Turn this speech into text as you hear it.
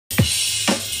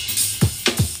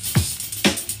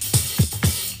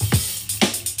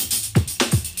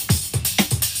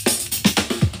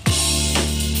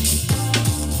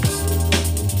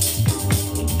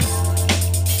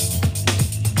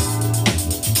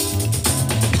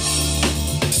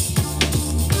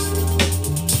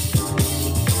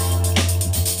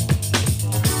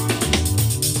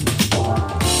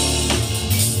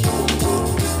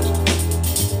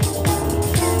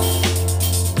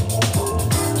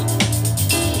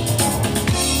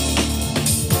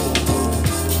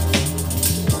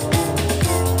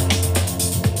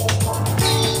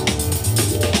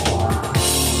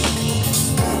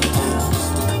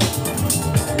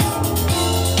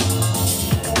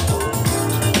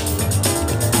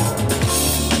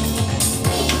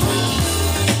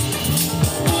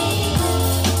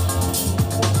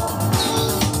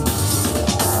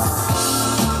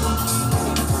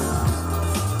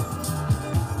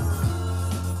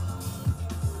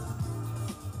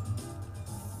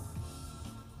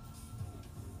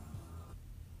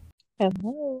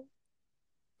Hello.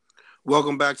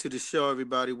 Welcome back to the show,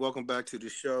 everybody. Welcome back to the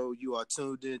show. You are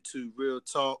tuned in to Real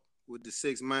Talk with the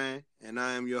Sixth Man, and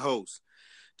I am your host,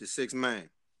 the Sixth Man.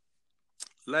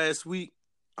 Last week,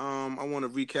 I want to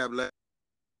recap last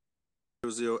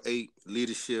 008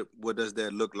 leadership. What does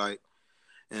that look like?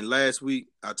 And last week,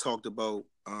 I talked about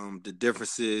the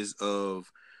differences of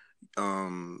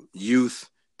youth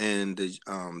and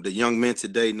the young men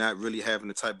today not really having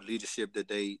the type of leadership that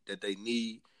they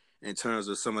need in terms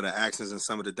of some of the actions and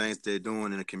some of the things they're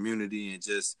doing in the community and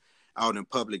just out in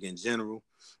public in general.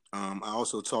 I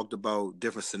also talked about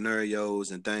different scenarios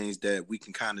and things that we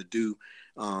can kind of do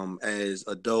as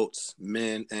adults,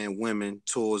 men and women,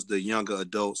 towards the younger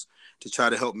adults to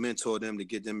try to help mentor them to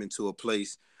get them into a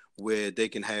place where they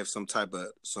can have some type of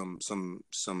some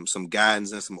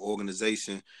guidance and some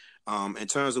organization in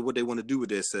terms of what they want to do with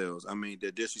themselves. I mean,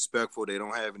 they're disrespectful. They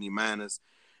don't have any manners,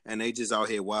 and they just out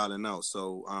here wilding out.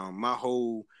 So my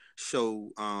whole show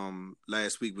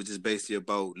last week was just basically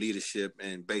about leadership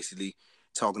and basically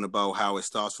talking about how it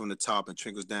starts from the top and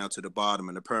trickles down to the bottom.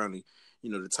 And apparently,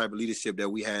 the type of leadership that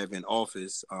we have in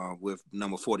office with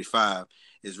number 45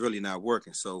 is really not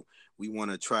working. So we want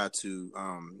to try to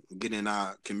get in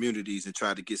our communities and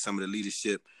try to get some of the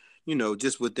leadership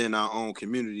just within our own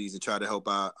communities and try to help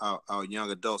our young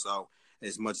adults out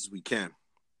as much as we can.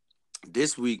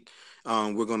 This week,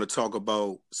 we're going to talk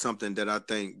about something that I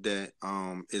think that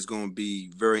is going to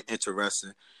be very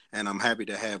interesting, and I'm happy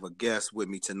to have a guest with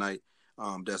me tonight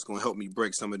that's going to help me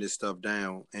break some of this stuff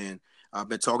down. And I've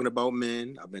been talking about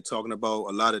men. I've been talking about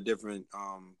a lot of different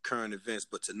current events,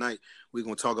 but tonight we're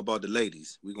going to talk about the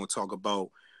ladies. We're going to talk about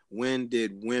when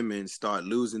did women start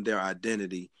losing their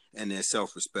identity and their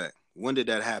self-respect? When did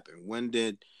that happen? When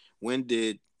did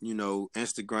Instagram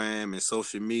and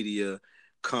social media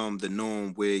come the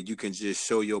norm where you can just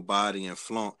show your body and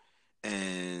flaunt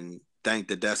and think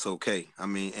that that's okay? I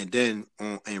mean, and then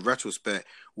in retrospect,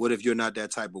 what if you're not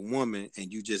that type of woman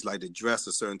and you just like to dress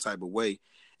a certain type of way,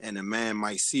 and a man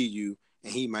might see you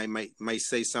and he might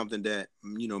say something that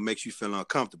makes you feel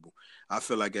uncomfortable? I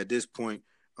feel like at this point,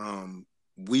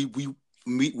 we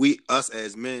us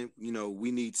as men,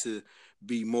 we need to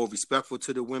be more respectful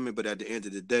to the women. But at the end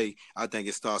of the day, I think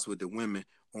it starts with the women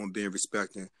on being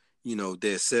respecting,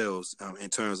 their selves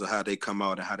in terms of how they come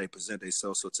out and how they present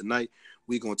themselves. So tonight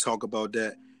we're gonna talk about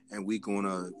that, and we're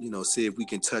gonna, see if we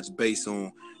can touch base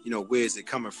on, where is it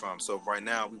coming from. So right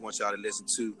now we want y'all to listen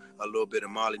to a little bit of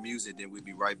Molly music, then we'll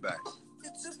be right back.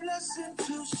 It's a blessing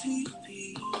to see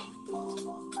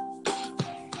people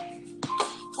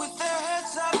with their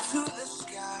heads up to the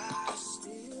sky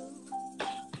still.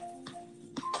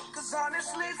 Cause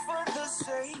honestly, for the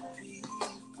same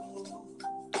people,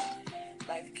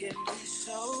 life can be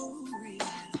so real.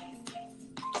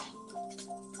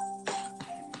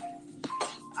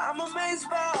 I'm amazed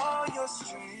by all your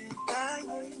strength, I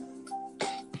am.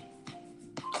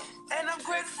 And I'm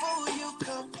grateful you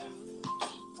come through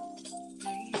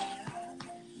me.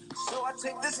 So I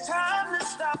take this time to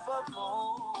stop a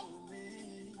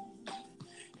moment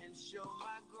and show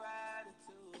my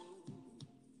gratitude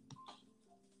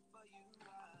for you.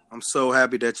 I'm so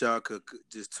happy that y'all could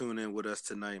just tune in with us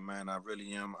tonight, man. I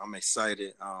really am. I'm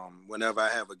excited. Whenever I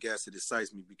have a guest, it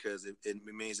excites me because it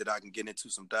means that I can get into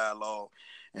some dialogue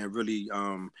and really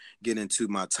get into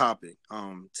my topic.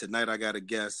 Tonight I got a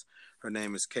guest. Her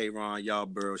name is Kayron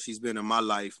Yarborough. She's been in my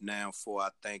life now for I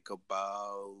think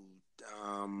about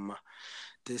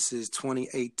this is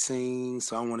 2018,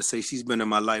 so I want to say she's been in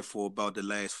my life for about the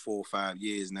last 4 or 5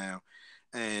 years now,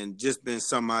 and just been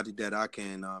somebody that I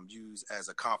can use as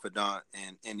a confidant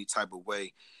in any type of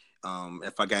way.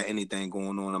 If I got anything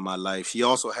going on in my life. She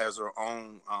also has her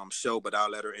own show, but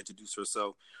I'll let her introduce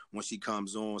herself when she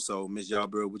comes on. So, Ms.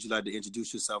 Yarborough, would you like to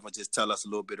introduce yourself and just tell us a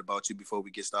little bit about you before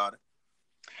we get started?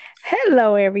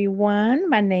 Hello, everyone.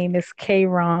 My name is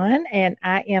Kayron, and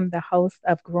I am the host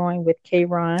of Growing with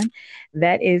Kayron.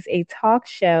 That is a talk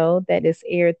show that is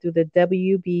aired through the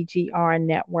WBGR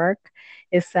network.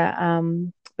 It's a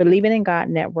Believing in God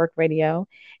network radio.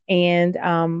 And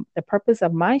the purpose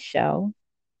of my show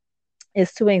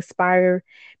is to inspire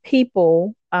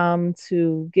people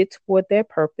to get toward their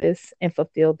purpose and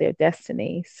fulfill their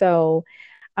destiny. So,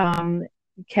 um,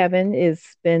 Kevin has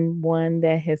been one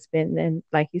that has been, in,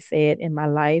 like you said, in my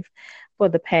life for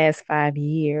the past 5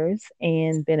 years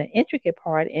and been an intricate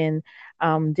part in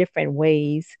different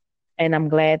ways. And I'm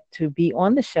glad to be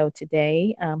on the show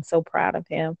today. I'm so proud of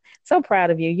him. So proud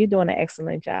of you. You're doing an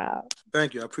excellent job.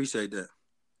 Thank you. I appreciate that.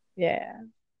 Yeah.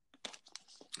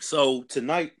 So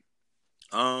tonight,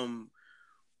 I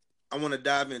want to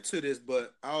dive into this,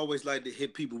 but I always like to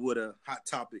hit people with a hot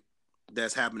topic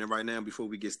that's happening right now before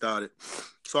we get started.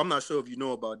 So I'm not sure if you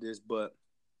know about this, but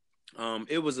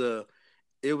it was a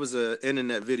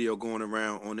internet video going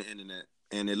around on the internet,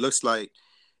 and it looks like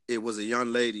it was a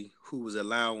young lady who was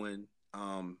allowing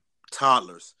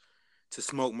toddlers to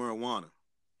smoke marijuana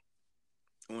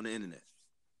on the internet,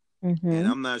 and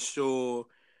Mm-hmm. I'm not sure.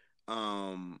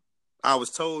 I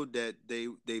was told that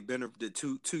they've been the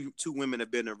two women have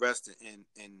been arrested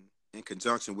in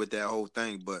conjunction with that whole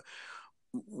thing. But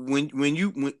when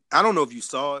I don't know if you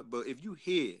saw it, but if you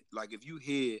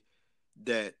hear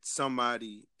that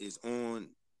somebody is on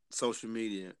social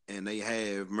media and they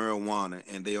have marijuana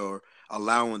and they are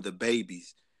allowing the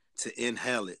babies to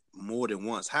inhale it more than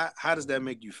once, how does that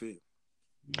make you feel?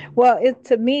 Well,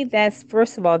 to me, that's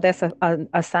first of all, that's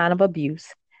a sign of abuse,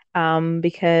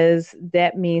 because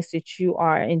that means that you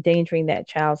are endangering that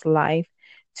child's life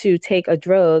to take a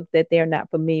drug that they're not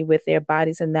familiar with. Their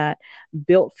bodies are not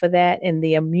built for that, and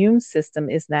the immune system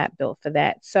is not built for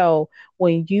that. So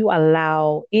when you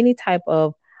allow any type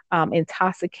of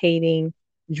intoxicating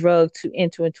drug to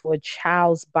enter into a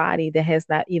child's body that has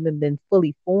not even been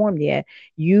fully formed yet,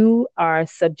 you are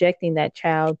subjecting that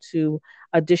child to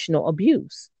additional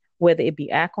abuse, whether it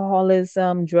be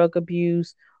alcoholism, drug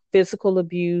abuse, physical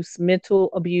abuse, mental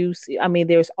abuse. I mean,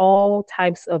 there's all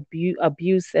types of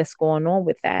abuse that's going on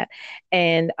with that.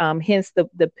 And hence, the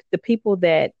people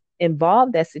that were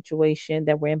involved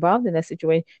in that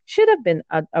situation should have been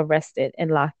arrested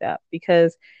and locked up,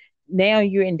 because now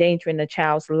you're endangering a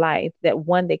child's life, that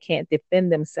one, they can't defend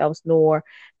themselves nor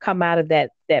come out of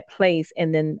that place.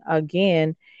 And then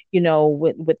again,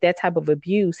 with that type of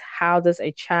abuse, how does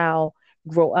a child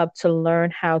grow up to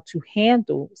learn how to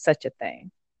handle such a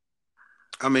thing?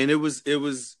 I mean, it was.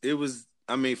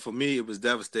 I mean, for me, it was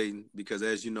devastating because,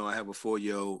 as you know, I have a 4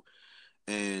 year old,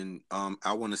 and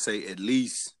I want to say at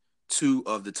least two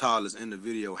of the toddlers in the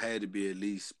video had to be at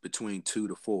least between 2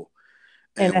 to 4.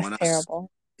 And And that's when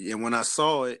terrible. I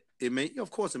saw it,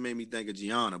 of course, it made me think of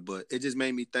Gianna, but it just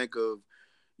made me think of,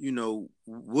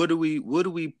 what are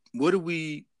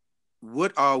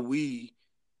we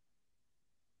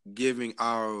giving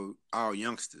our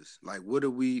youngsters? Like, what are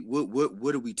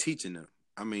we teaching them?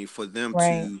 I mean, for them Right.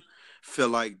 to feel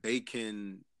like they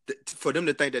can, for them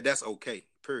to think that that's okay.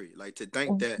 Period. Like, to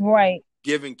think that Right.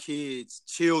 giving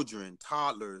children,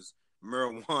 toddlers,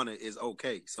 marijuana is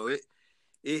okay. So it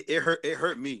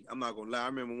hurt me. I'm not gonna lie. I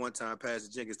remember one time Pastor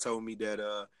Jenkins told me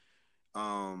that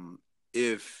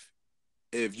if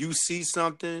you see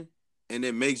something and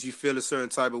it makes you feel a certain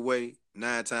type of way,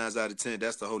 9 times out of 10,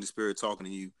 that's the Holy Spirit talking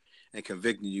to you and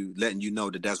convicting you, letting you know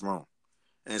that that's wrong.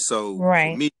 And so for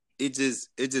Right. me, it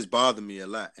just bothered me a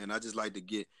lot, and I just like to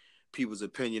get people's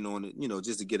opinion on it,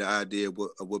 just to get an idea of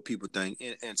what people think.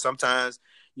 And sometimes,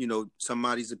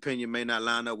 somebody's opinion may not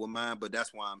line up with mine, but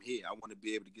that's why I'm here. I want to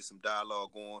be able to get some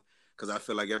dialogue going, because I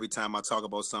feel like every time I talk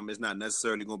about something, it's not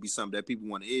necessarily going to be something that people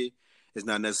want to hear. It's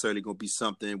not necessarily going to be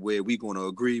something where we're going to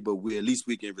agree, but at least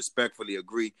we can respectfully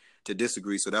agree to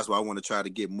disagree. So that's why I want to try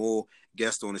to get more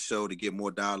guests on the show to get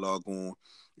more dialogue on,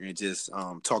 and just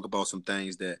talk about some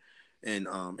things that, and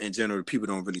in general, people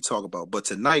don't really talk about. But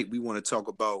tonight we want to talk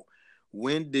about,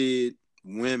 when did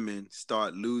women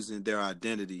start losing their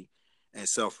identity and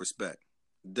self-respect?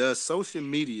 Does social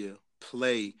media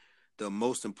play the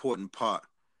most important part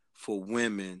for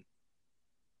women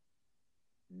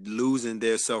losing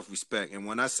their self-respect? And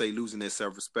when I say losing their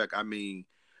self-respect, I mean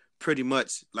pretty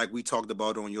much like we talked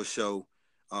about on your show,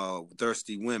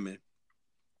 Thirsty Women.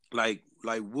 Like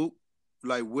whoop,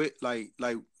 like what, like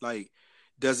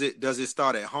does it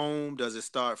start at home? Does it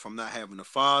start from not having a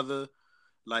father?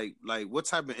 Like what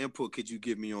type of input could you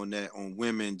give me on that, on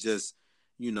women just,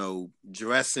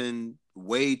 dressing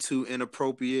way too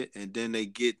inappropriate, and then they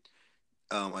get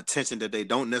attention that they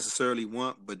don't necessarily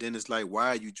want, but then it's like, why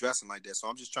are you dressing like that? So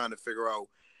I'm just trying to figure out,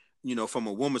 from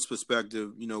a woman's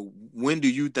perspective, when do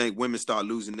you think women start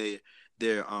losing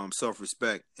their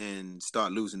self-respect and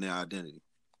start losing their identity?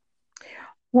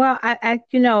 Well,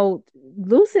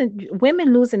 losing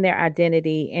women losing their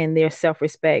identity and their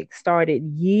self-respect started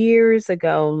years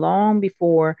ago, long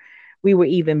before we were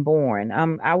even born.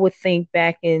 I would think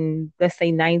back in, let's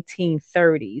say,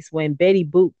 1930s, when Betty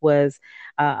Boop was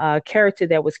a character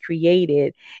that was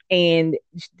created, and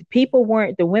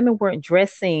the women weren't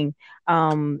dressing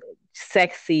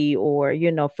sexy or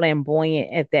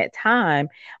flamboyant at that time,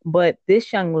 but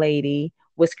this young lady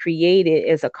was created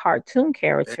as a cartoon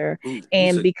character. Ooh, you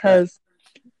And said Betty. because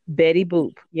Betty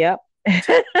Boop, yep.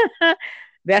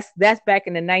 That's back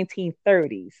in the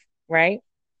 1930s, right?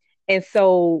 And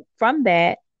so from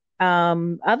that,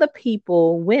 other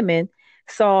people, women,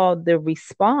 saw the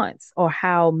response or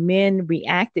how men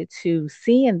reacted to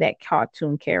seeing that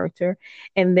cartoon character.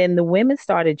 And then the women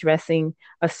started dressing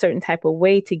a certain type of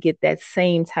way to get that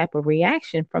same type of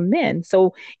reaction from men.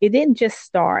 So it didn't just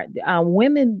start.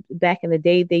 Women back in the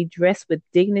day, they dressed with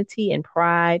dignity and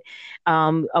pride.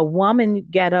 A woman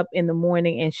got up in the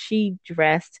morning and she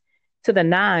dressed to the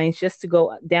nines just to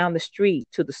go down the street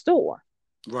to the store.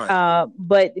 Right.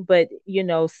 But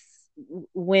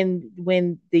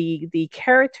when the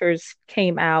characters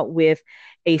came out with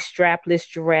a strapless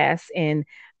dress and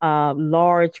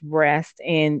large breast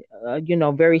and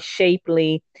very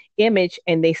shapely image,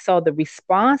 and they saw the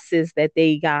responses that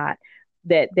they got,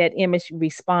 that image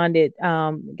responded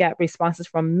got responses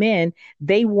from men,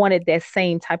 they wanted that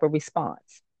same type of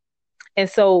response. And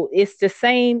so it's the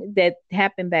same that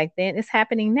happened back then, it's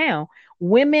happening now.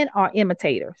 Women are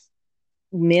imitators,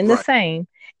 men the Right. same.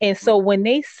 And so when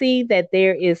they see that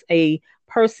there is a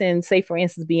person, say for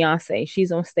instance Beyonce, she's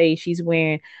on stage, she's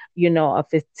wearing, a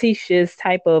fictitious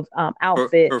type of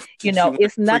outfit, She wearing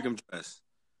it's a not, freakum dress.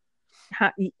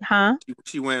 huh?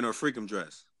 She wearing her freakum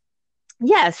dress.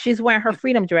 Yes, she's wearing her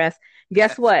freedom dress.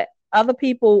 Guess what? Other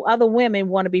people, other women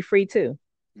want to be free too.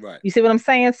 Right. You see what I'm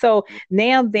saying? So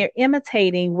now they're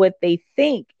imitating what they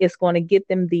think is going to get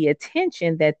them the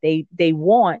attention that they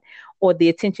want, or the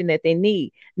attention that they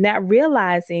need, not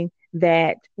realizing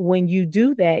that when you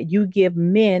do that, you give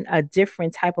men a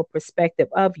different type of perspective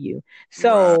of you. Right.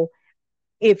 So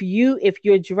if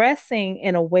you're dressing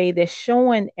in a way that's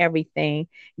showing everything,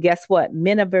 guess what?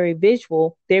 Men are very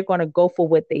visual. They're going to go for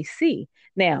what they see.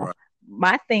 Now, Right.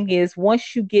 my thing is,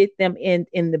 once you get them in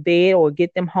the bed or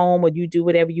get them home or you do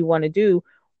whatever you want to do,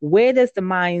 where does the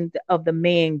mind of the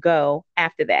man go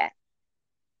after that?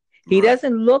 He Right.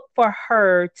 doesn't look for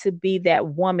her to be that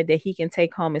woman that he can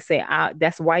take home and say,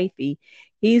 that's wifey.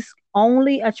 He's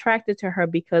only attracted to her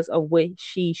because of what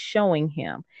she's showing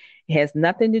him. It has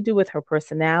nothing to do with her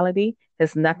personality,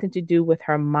 has nothing to do with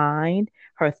her mind,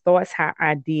 her thoughts, her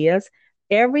ideas.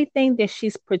 Everything that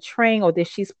she's portraying or that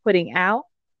she's putting out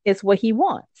is what he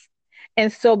wants.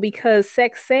 And so, because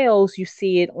sex sells, you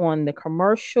see it on the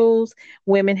commercials,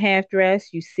 women half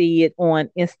dressed, you see it on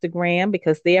Instagram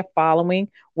because they're following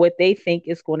what they think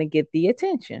is going to get the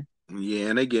attention. Yeah,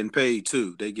 and they getting paid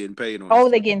too. They getting paid on Oh,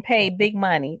 they're Instagram. getting paid big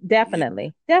money. Yeah.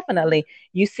 Definitely. Definitely.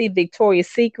 You see Victoria's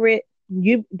Secret.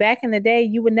 You back in the day,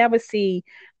 you would never see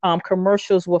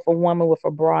commercials with a woman with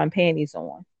a bra and panties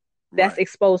on. That's Right.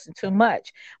 exposing too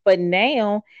much. But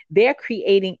now they're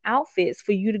creating outfits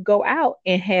for you to go out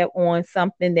and have on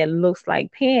something that looks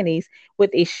like panties with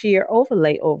a sheer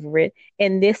overlay over it,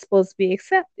 and this supposed to be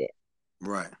accepted.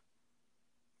 Right.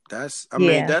 That's. I mean.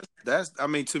 Yeah, That's. I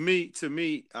mean. To me.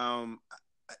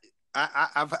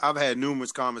 I've had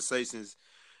numerous conversations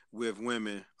with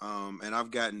women, and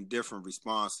I've gotten different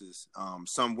responses.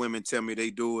 Some women tell me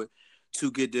they do it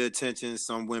to get their attention.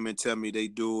 Some women tell me they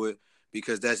do it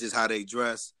because that's just how they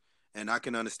dress. And I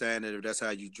can understand that if that's how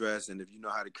you dress and if you know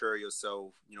how to carry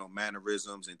yourself,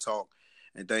 mannerisms and talk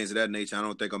and things of that nature. I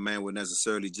don't think a man would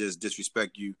necessarily just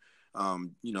disrespect you.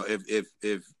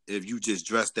 If you just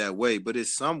dress that way. But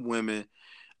it's some women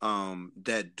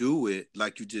that do it,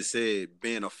 like you just said,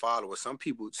 being a follower. Some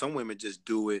women just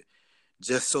do it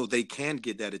just so they can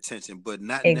get that attention, but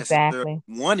not necessarily exactly.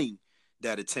 wanting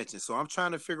that attention. So I'm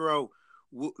trying to figure out,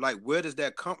 like, where does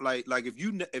that come? Like if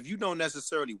you don't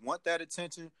necessarily want that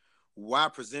attention, why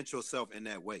present yourself in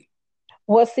that way?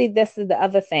 Well, see, this is the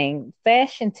other thing.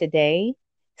 Fashion today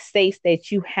states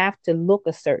that you have to look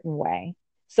a certain way.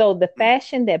 So the Mm.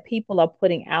 fashion that people are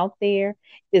putting out there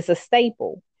is a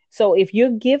staple. So if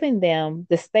you're giving them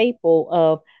the staple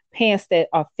of pants that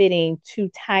are fitting too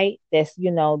tight, that's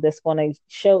going to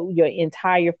show your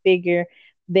entire figure,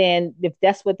 then if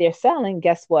that's what they're selling,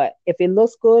 guess what? If it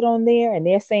looks good on there and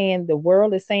they're saying the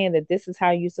world is saying that this is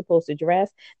how you're supposed to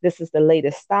dress, this is the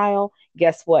latest style,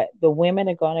 guess what? The women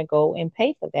are going to go and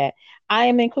pay for that. I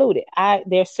am included.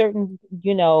 There's certain,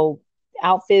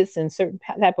 outfits and certain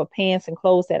type of pants and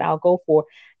clothes that I'll go for.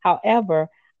 However,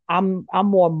 I'm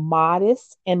more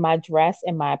modest in my dress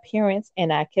and my appearance,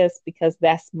 and I guess because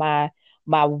that's my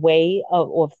way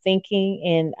of thinking,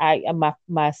 and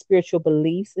my spiritual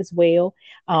beliefs as well.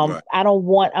 Right, I don't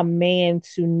want a man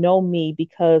to know me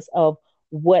because of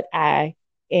what I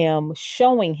am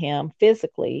showing him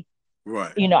physically.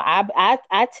 right,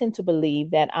 I tend to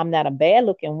believe that I'm not a bad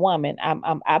looking woman.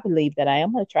 I believe that I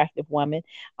am an attractive woman,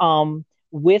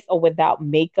 with or without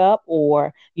makeup,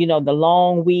 or the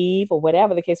long weave, or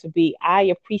whatever the case would be. I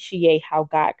appreciate how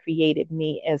God created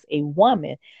me as a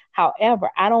woman. However,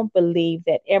 I don't believe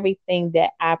that everything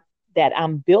that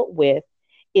I'm built with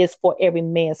is for every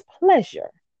man's pleasure.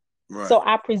 Right. So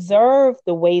I preserve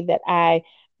the way that I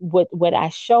what I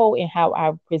show and how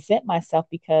I present myself,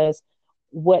 because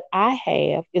what I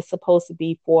have is supposed to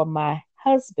be for my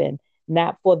husband,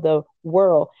 not for the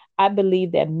world. I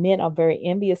believe that men are very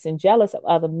envious and jealous of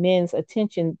other men's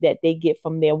attention that they get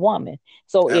from their woman.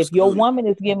 So if your Absolutely. woman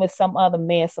is giving some other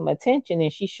man some attention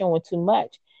and she's showing too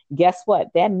much, guess what?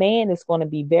 That man is going to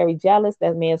be very jealous.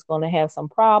 That man's going to have some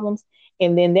problems.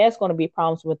 And then there's going to be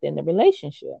problems within the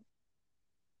relationship.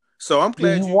 So I'm Do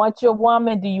glad you you. want your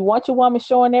woman? Do you want your woman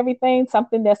showing everything?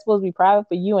 Something that's supposed to be private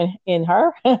for you and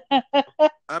her?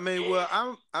 I mean, well,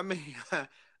 I mean,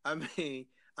 I mean,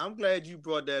 I'm glad you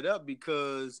brought that up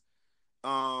because,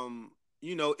 um,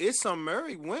 it's some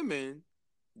married women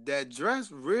that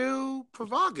dress real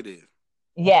provocative,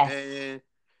 Yes. and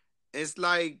it's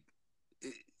like,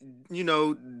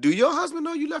 do your husband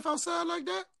know you left outside like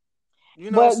that?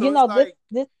 But So it's like,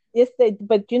 this is the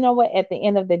but you know what? At the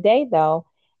end of the day, though,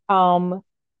 um,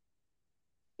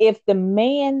 if the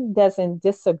man doesn't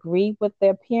disagree with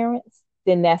their appearance,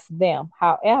 then that's them.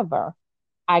 However,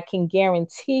 I can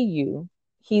guarantee you,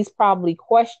 he's probably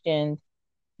questioned,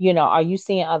 are you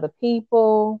seeing other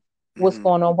people? What's mm-hmm,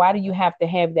 going on? Why do you have to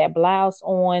have that blouse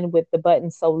on with the button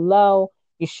so low?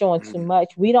 You're showing too mm-hmm,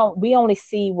 much. We only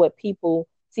see what people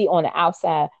see on the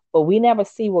outside, but we never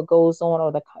see what goes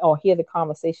on, or hear the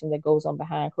conversation that goes on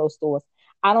behind closed doors.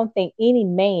 I don't think any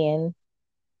man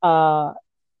uh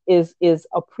is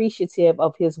appreciative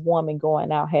of his woman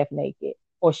going out half naked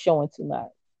or showing too much.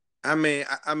 I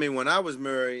mean, when I was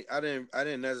married, I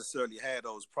didn't necessarily have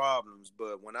those problems,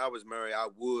 but when I was married, I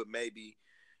would maybe,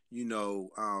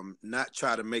 not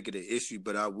try to make it an issue,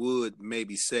 but I would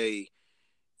maybe say,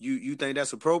 you think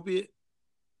that's appropriate,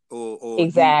 or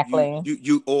Exactly.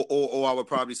 or I would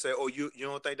probably say, oh, you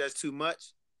don't think that's too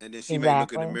much, and then she may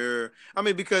look in the Exactly. mirror. I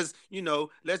mean, because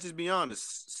let's just be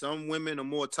honest, some women are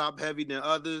more top heavy than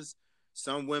others.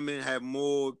 Some women have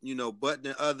more butt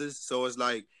than others. So it's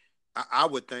like I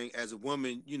would think as a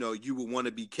woman, you would want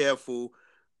to be careful,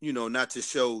 not to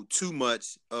show too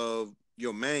much of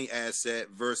your main asset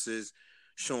versus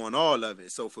showing all of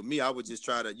it. So for me, I would just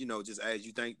try to, just ask,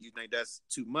 you think that's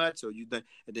too much, or you think,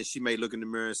 and then she may look in the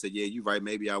mirror and say, yeah, you're right.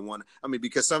 Maybe I want to. I mean,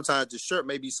 because sometimes the shirt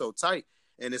may be so tight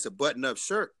and it's a button up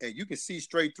shirt and you can see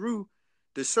straight through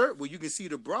the shirt where you can see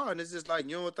the bra, and it's just like,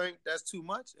 you don't think that's too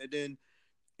much? And then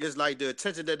it's like the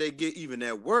attention that they get even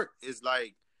at work is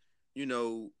like,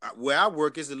 where I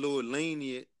work is a little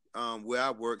lenient, where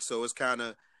I work. So it's kind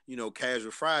of,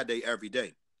 casual Friday every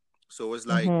day. So it's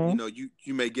like, Mm-hmm.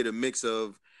 you may get a mix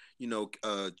of,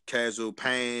 casual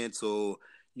pants, or,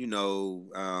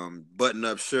 button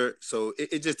up shirt. So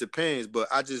it just depends. But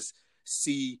I just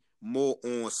see more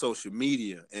on social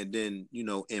media, and then,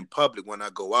 in public when I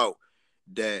go out,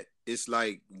 that it's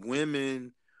like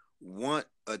women want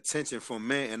attention from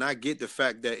men. And I get the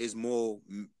fact that it's more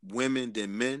women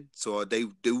than men. So they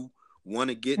do want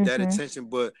to get that Mm-hmm. attention.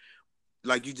 But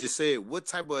like you just said, what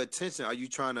type of attention are you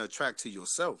trying to attract to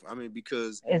yourself? I mean,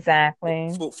 because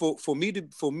Exactly. for me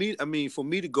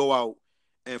to go out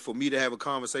and for me to have a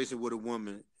conversation with a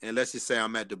woman, and let's just say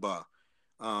I'm at the bar,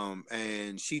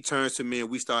 and she turns to me and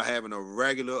we start having a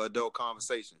regular adult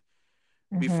conversation.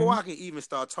 Before Mm-hmm. I can even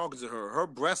start talking to her, her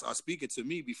breasts are speaking to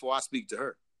me before I speak to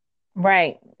her,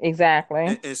 Right.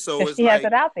 Exactly. and so Because it's she has like,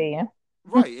 it out there.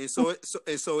 right, and so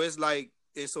it's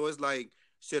like,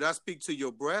 should I speak to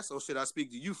your breast or should I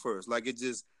speak to you first? Like,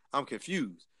 I'm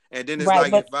confused. And then it's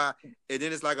Right. like But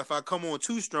if I come on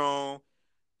too strong,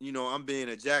 I'm being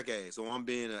a jackass or I'm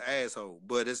being an asshole.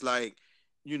 But it's like,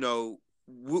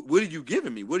 what are you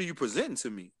giving me? What are you presenting to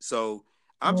me? So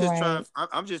right.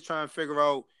 I'm just trying to figure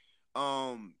out,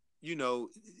 um, you know,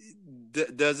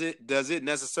 does it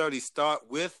necessarily start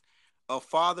with a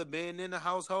father being in the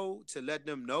household to let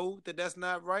them know that that's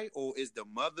not right, or is the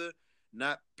mother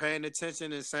not paying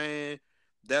attention and saying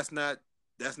that's not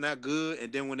that's not good,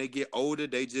 and then when they get older,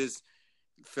 they just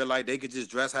feel like they could just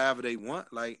dress however they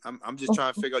want? Like, I'm just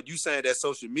trying to figure out. You saying that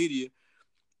social media,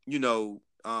 you know,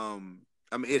 I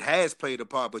mean, it has played a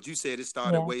part, but you said it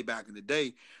started Yeah. way back in the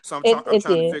day. So I'm It trying to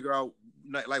did. figure out,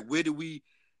 like where do we?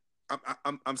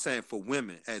 I'm saying for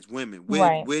women, as women,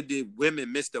 Right. where did women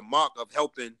miss the mark of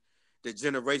helping the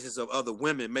generations of other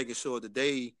women, making sure that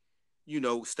they,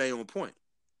 stay on point?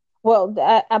 Well,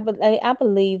 I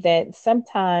believe that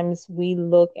sometimes we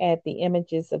look at the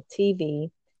images of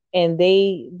TV and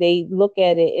they look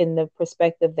at it in the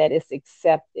perspective that it's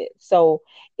accepted. So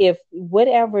if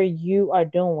whatever you are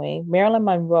doing, Marilyn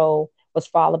Monroe was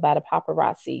followed by the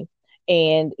paparazzi,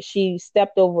 and she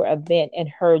stepped over a vent and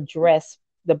her dress,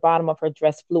 the bottom of her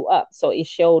dress flew up. So it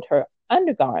showed her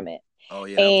undergarment. Oh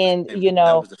yeah, And,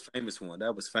 that was the famous one.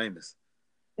 That was famous.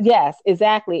 yes,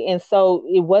 exactly. And so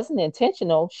it wasn't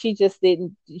intentional. She just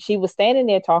didn't, she was standing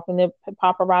there talking to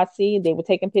paparazzi. They were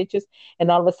taking pictures,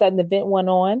 and all of a sudden the vent went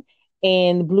on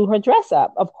and blew her dress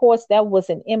up. Of course, that was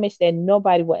an image that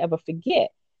nobody will ever forget.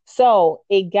 So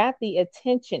it got the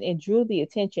attention, it drew the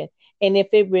attention. And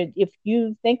if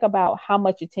you think about how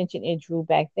much attention it drew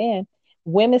back then,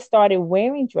 women started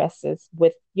wearing dresses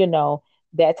with,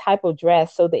 that type of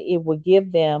dress so that it would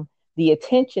give them the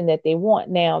attention that they want.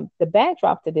 Now, the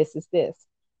backdrop to this is this: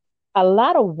 a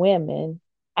lot of women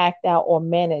act out or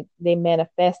they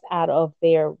manifest out of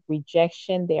their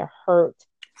rejection, their hurt,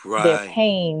 their Right,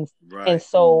 pains. And right.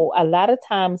 so, a lot of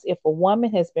times, if a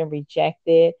woman has been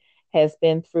rejected, has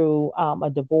been through a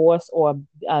divorce or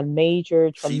a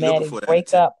major She looking traumatic for that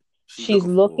attention. breakup, She she's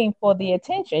looking for. looking for the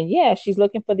attention. Yeah, she's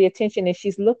looking for the attention, and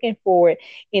she's looking for it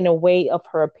in a way of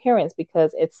her appearance,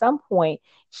 because at some point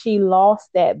she lost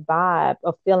that vibe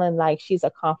of feeling like she's a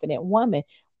confident woman.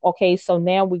 Okay, so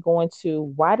now we're going to,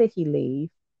 why did he leave?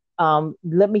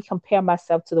 Let me compare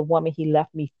myself to the woman he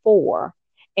left me for.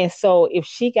 And so if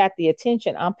she got the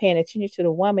attention, I'm paying attention to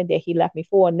the woman that he left me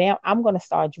for. Now I'm going to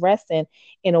start dressing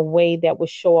in a way that will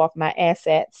show off my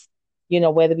assets,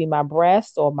 whether it be my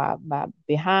breast or my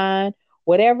behind,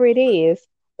 whatever it is.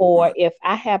 Or Right, if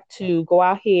I have to go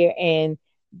out here and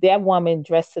that woman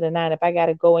dressed to the nine, if I got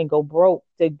to go and go broke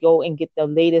to go and get the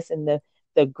latest and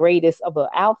the greatest of an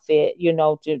outfit,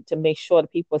 to make sure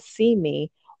that people see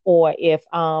me. Or if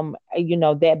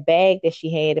that bag that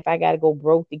she had, if I got to go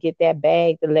broke to get that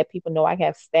bag to let people know I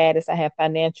have status, I have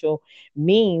financial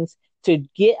means to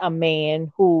get a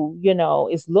man who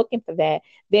is looking for that,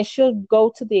 then she'll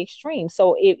go to the extreme.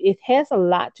 So it has a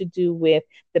lot to do with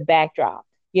the backdrop.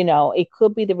 It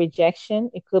could be the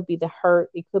rejection, it could be the hurt,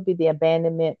 it could be the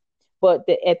abandonment, but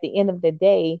at the end of the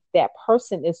day, that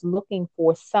person is looking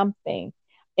for something,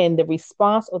 and the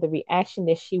response or the reaction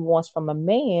that she wants from a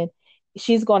man,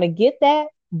 she's going to get that,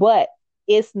 but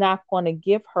it's not going to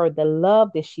give her the love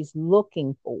that she's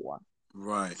looking for.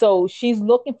 right, So she's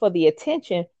looking for the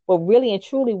attention, but really and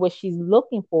truly what she's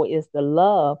looking for is the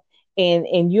love.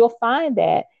 And you'll find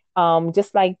that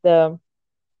just like the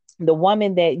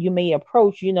woman that you may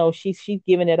approach, she's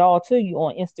giving it all to you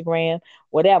on Instagram,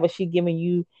 whatever. She's giving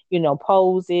you,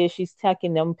 poses. She's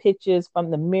taking them pictures from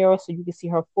the mirror so you can see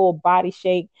her full body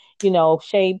shape.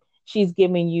 She's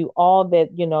giving you all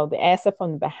that, the asset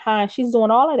from the behind. She's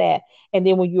doing all of that. And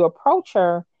then when you approach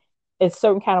her a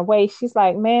certain kind of way, she's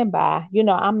like, man, bye.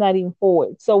 I'm not even for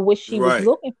it. So what she was right,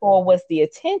 looking for was the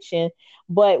attention.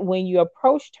 But when you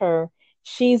approached her,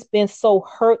 she's been so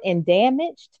hurt and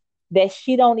damaged that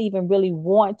she don't even really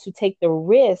want to take the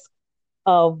risk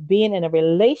of being in a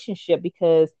relationship,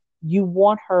 because you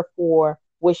want her for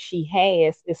what she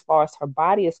has as far as her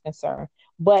body is concerned.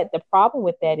 But the problem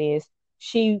with that is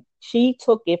she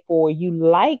took it for you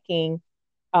liking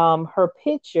her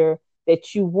picture,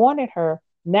 that you wanted her,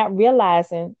 not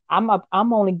realizing I'm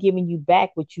only giving you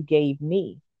back what you gave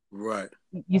me. right,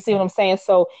 You see what I'm saying?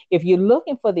 So if you're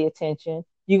looking for the attention,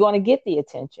 you're going to get the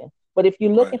attention. But if you're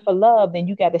right. looking for love, then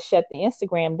you got to shut the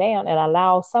Instagram down and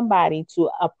allow somebody to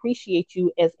appreciate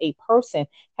you as a person,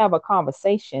 have a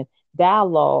conversation,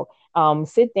 dialogue,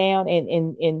 sit down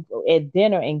and at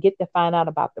dinner and get to find out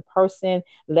about the person,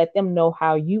 let them know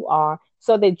how you are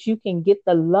so that you can get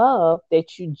the love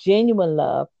that you genuine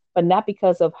love, but not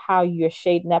because of how you're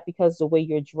shaped, not because of the way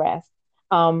you're dressed.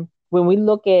 When we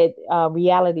look at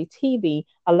reality TV,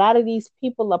 a lot of these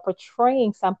people are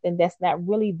portraying something that's not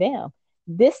really them.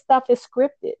 This stuff is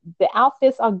scripted. The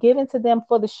outfits are given to them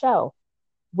for the show.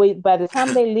 By the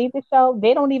time they leave the show,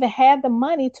 they don't even have the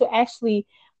money to actually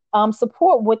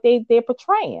support what they're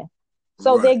portraying.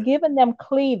 So Right, they're giving them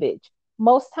cleavage.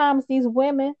 Most times, these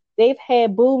women, they've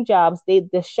had boob jobs.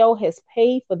 The show has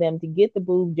paid for them to get the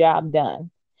boob job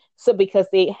done. So because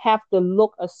they have to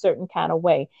look a certain kind of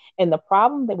way. And the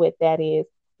problem with that is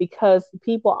because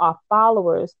people are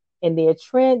followers and they're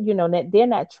trend, they're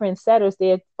not trendsetters,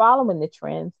 they're following the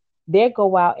trends. They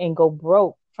go out and go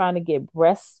broke trying to get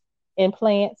breast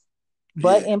implants,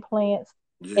 butt yeah, implants,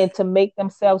 yeah. and to make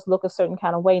themselves look a certain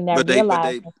kind of way, not But they, but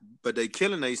they, realizing but they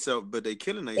killing themselves. But they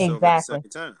killing themselves at the same exactly,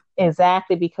 time.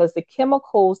 exactly, because the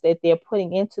chemicals that they're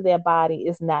putting into their body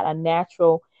is not a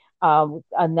natural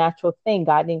thing.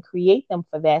 God didn't create them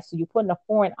for that. So you're putting a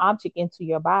foreign object into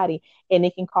your body, and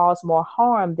it can cause more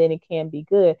harm than it can be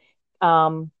good.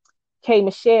 Um, K.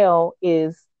 Michelle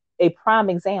is a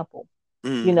prime example.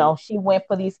 Hmm. She went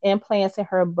for these implants in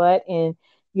her butt, and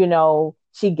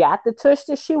she got the tush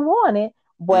that she wanted,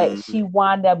 but Hmm. she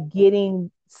wound up getting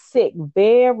sick,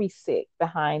 very sick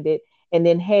behind it, and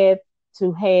then had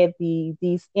to have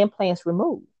these implants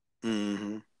removed.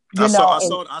 Mm-hmm. You know,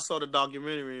 I saw the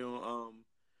documentary on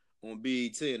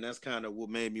BET, and that's kind of what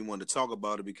made me want to talk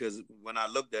about it, because when I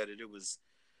looked at it, it was,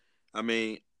 I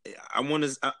mean, I want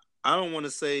to. I don't want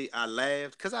to say I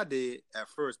laughed, because I did at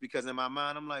first, because in my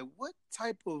mind I'm like, what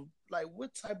type of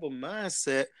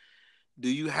mindset do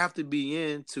you have to be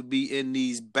in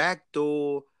these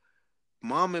backdoor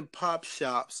mom and pop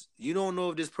shops? You don't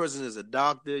know if this person is a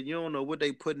doctor. You don't know what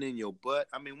they putting in your butt.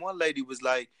 I mean, one lady was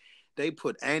like, they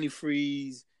put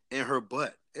antifreeze in her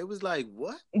butt. It was like,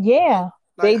 what? yeah,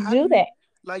 Like, they how do do you, that.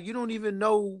 like, you don't even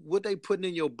know what they putting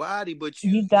in your body, but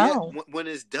You you, yet don't. when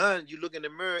it's done, you look in the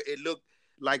mirror, it look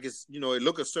like it's, it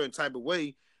look a certain type of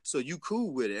way, so you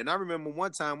cool with it. And I remember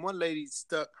one time, one lady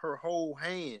stuck her whole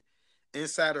hand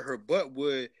inside of her butt,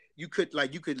 where you could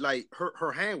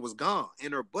her hand was gone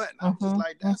in her butt, and I was just Mhm.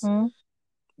 like, Mhm.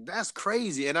 that's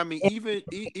crazy. And I mean,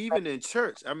 even in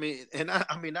church, I mean, and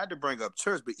I mean, not to bring up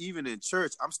church, but even in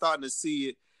church, I'm starting to see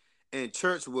it in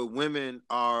church, where women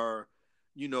are,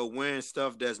 wearing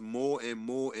stuff that's more and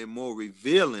more and more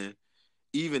revealing,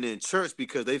 even in church,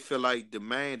 because they feel like the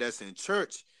man that's in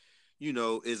church,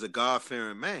 is a God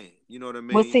fearing man. You know what I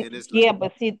Well, mean? see, And it's like, yeah,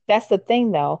 but see, that's the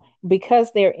thing though.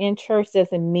 Because they're in church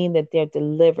doesn't mean that they're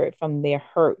delivered from their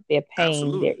hurt, their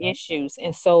pain, their absolutely. issues.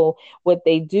 And so what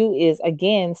they do is,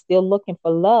 again, still looking for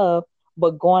love,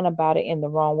 but going about it in the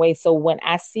wrong way. So when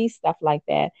I see stuff like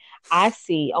that, I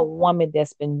see a woman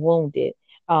that's been wounded.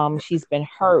 She's been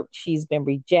hurt, she's been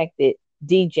rejected,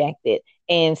 dejected.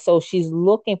 And so she's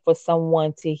looking for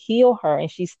someone to heal her. And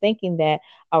she's thinking that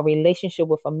a relationship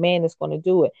with a man is going to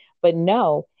do it. But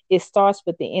no, it starts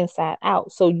with the inside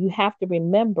out. So you have to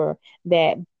remember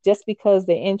that just because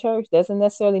they're in church doesn't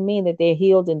necessarily mean that they're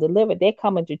healed and delivered. They're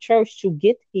coming to church to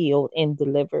get healed and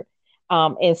delivered.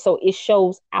 And so it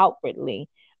shows outwardly.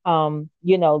 The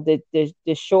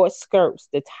short skirts,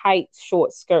 the tight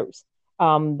short skirts,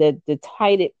 the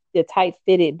tight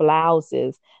fitted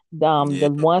blouses, Yeah. the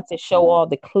ones that show all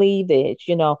the cleavage.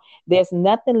 There's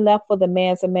nothing left for the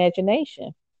man's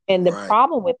imagination. And the Right.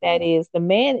 problem with that is the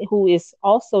man who is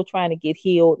also trying to get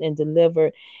healed and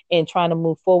delivered and trying to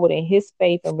move forward in his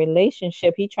faith and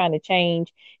relationship, he's trying to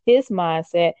change his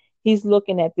mindset. He's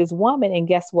looking at this woman, and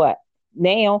guess what?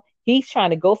 Now he's trying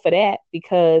to go for that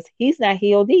because he's not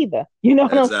healed either. You know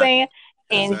what I'm Exactly. saying?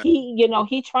 And Exactly.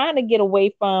 he trying to get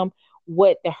away from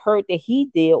what the hurt that he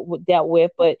dealt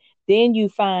with. But then you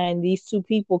find these two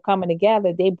people coming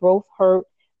together. They both hurt,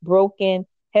 broken,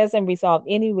 hasn't resolved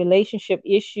any relationship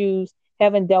issues,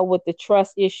 haven't dealt with the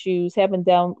trust issues, haven't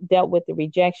dealt with the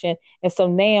rejection. And so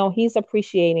now he's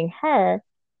appreciating her,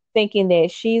 thinking that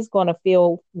she's going to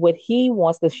feel what he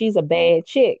wants because she's a bad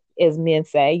chick, as men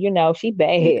say. She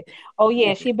bad. Oh,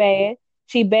 yeah, she bad.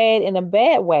 She bad in a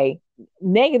bad way,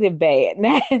 negative bad,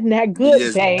 not good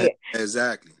Yes. bad.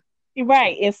 Exactly.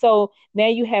 Right. And so now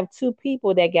you have two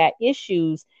people that got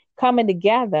issues coming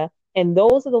together. And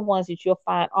those are the ones that you'll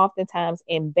find oftentimes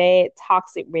in bad,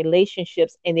 toxic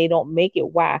relationships, and they don't make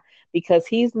it. Why? Because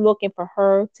he's looking for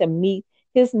her to meet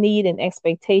his need and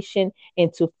expectation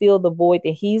and to fill the void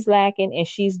that he's lacking, and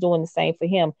she's doing the same for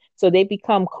him. So they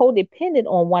become codependent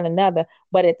on one another,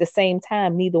 but at the same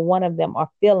time, neither one of them are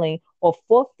feeling or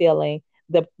fulfilling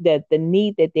the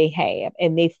need that they have,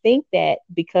 and they think that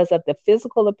because of the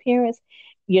physical appearance,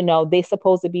 they're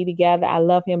supposed to be together. I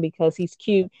love him because he's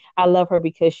cute. I love her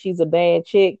because she's a bad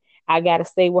chick. I gotta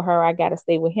stay with her. I gotta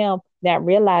stay with him. Not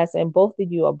realizing both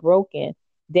of you are broken,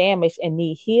 damaged, and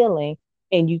need healing,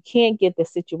 and you can't get the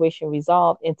situation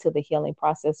resolved until the healing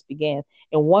process begins.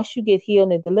 And once you get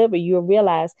healed and delivered, you'll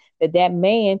realize that that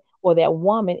man or that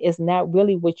woman is not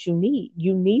really what you need.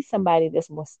 You need somebody that's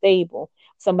more stable,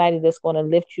 somebody that's going to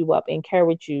lift you up,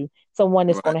 encourage you, someone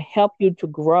that's going Right. to help you to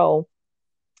grow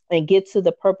and get to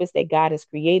the purpose that God has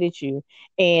created you,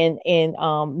 and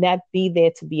not be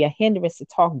there to be a hindrance to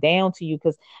talk down to you.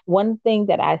 Because one thing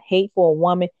that I hate for a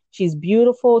woman, she's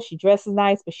beautiful, she dresses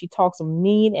nice, but she talks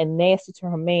mean and nasty to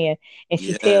her man, and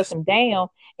she tears Yes. him down,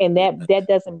 and Yeah. that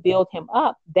doesn't build him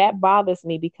up. That bothers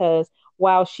me because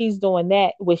while she's doing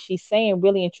that, what she's saying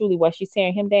really and truly, while she's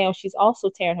tearing him down, she's also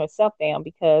tearing herself down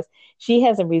because she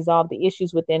hasn't resolved the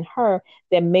issues within her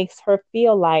that makes her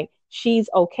feel like she's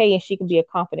okay and she can be a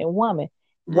confident woman.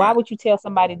 Why Right. would you tell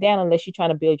somebody down unless you're trying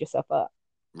to build yourself up?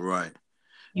 Right.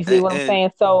 You see And, what I'm and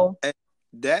saying? So, and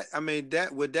that, I mean,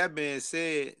 that, with that being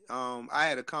said, I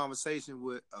had a conversation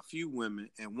with a few women,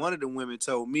 and one of the women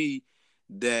told me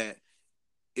that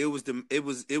it was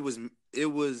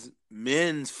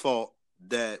men's fault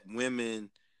that women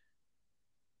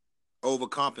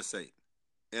overcompensate.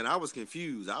 And I was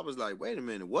confused. I was like, wait a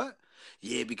minute, what?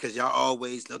 Yeah, because y'all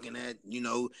always looking at,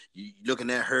 you looking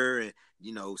at her and,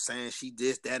 saying she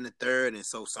this, that, and the third. And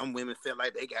so some women feel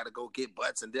like they got to go get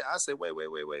butts. And then I said, wait.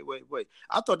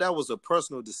 I thought that was a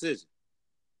personal decision.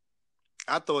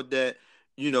 I thought that,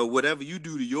 whatever you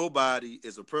do to your body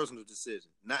is a personal decision,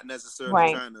 not necessarily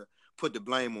Right. trying to put the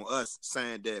blame on us,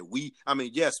 saying that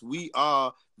yes, we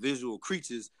are visual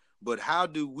creatures, but how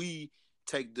do we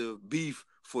take the beef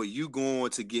for you going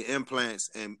to get implants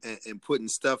and putting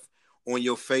stuff on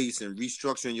your face and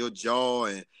restructuring your jaw,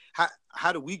 and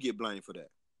how do we get blamed for that?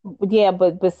 Yeah,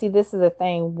 but see, this is the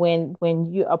thing. When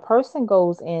a person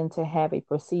goes in to have a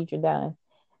procedure done,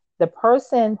 the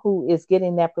person who is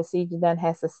getting that procedure done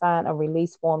has to sign a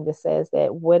release form that says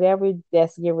that whatever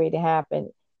that's getting ready to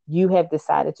happen, you have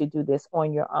decided to do this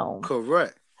on your own.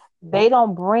 Correct. They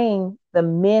don't bring the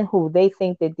men who they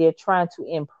think that they're trying to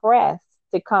impress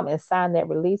to come and sign that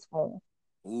release form.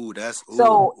 Ooh, that's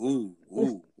So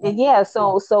ooh. yeah,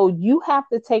 so you have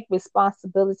to take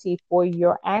responsibility for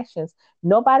your actions.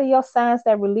 Nobody else signs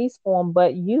that release form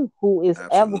but you,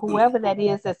 Absolutely. whoever that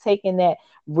is that's taking that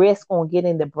risk on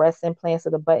getting the breast implants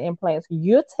or the butt implants.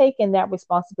 You're taking that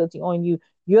responsibility on you.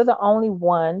 You're the only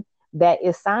one that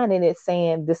is signing it,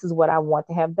 saying this is what I want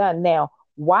to have done. Now,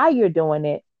 why you're doing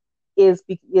it is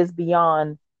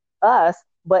beyond us,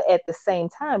 but at the same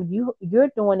time, you're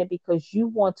doing it because you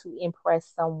want to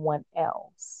impress someone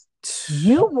else.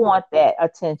 You want that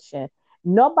attention.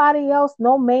 Nobody else,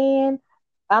 no man,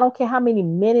 I don't care how many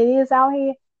men it is out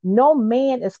here, no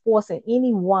man is forcing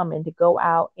any woman to go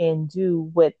out and do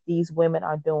what these women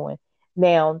are doing.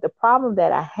 Now, the problem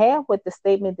that I have with the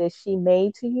statement that she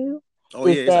made to you Oh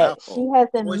is yeah, it's our that fault. she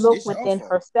hasn't Oh, looked it's your within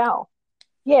fault. herself.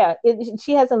 Yeah,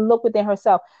 she hasn't looked within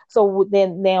herself. So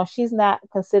then now she's not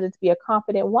considered to be a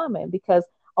confident woman, because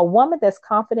a woman that's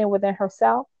confident within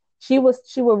herself, she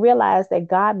will realize that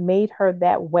God made her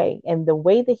that way, and the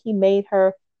way that He made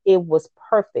her, it was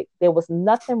perfect. There was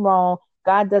nothing wrong.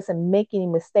 God doesn't make any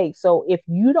mistakes. So if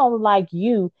you don't like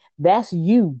you, that's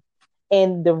you.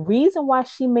 And the reason why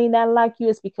she may not like you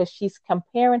is because she's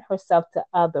comparing herself to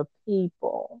other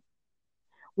people.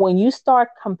 When you start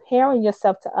comparing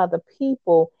yourself to other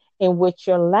people in which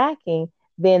you're lacking,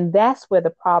 then that's where the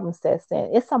problem sets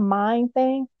in. It's a mind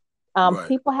thing. Right.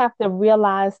 People have to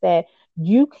realize that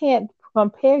you can't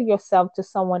compare yourself to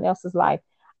someone else's life.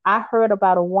 I heard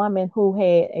about a woman who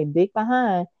had a big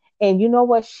behind, and you know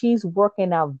what? She's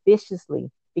working out viciously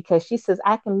because she says,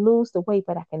 I can lose the weight,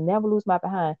 but I can never lose my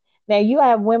behind. Now, you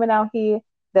have women out here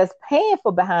that's paying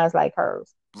for behinds like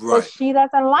hers, but Right. she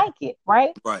doesn't like it,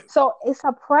 right? Right. So it's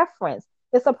a preference.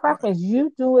 It's a Right. preference.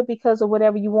 You do it because of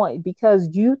whatever you want, because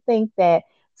you think that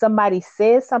somebody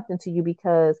said something to you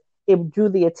because it drew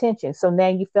the attention. So now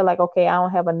you feel like, okay, I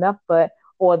don't have enough butt,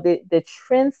 or the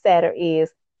trendsetter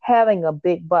is having a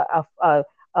big butt,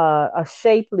 a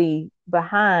shapely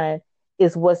behind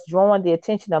is what's drawing the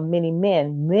attention of many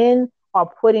men. Men are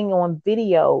putting on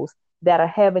videos that are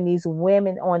having these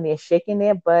women on there shaking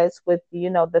their butts with,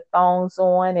 the thongs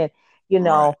on, and you Right.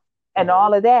 know and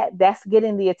all of that. That's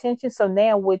getting the attention. So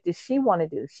now what does she want to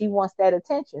do? She wants that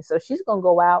attention, so she's going to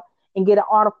go out and get an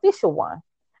artificial one.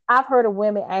 I've heard of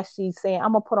women actually saying,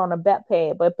 I'm gonna put on a butt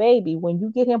pad, but baby, when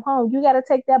you get him home, you got to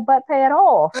take that butt pad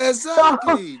off. So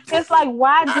Exactly. it's like,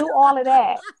 why do all of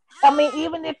that? I mean,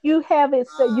 even if you have it,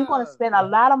 so you're going to Ah, spend a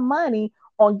lot of money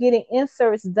on getting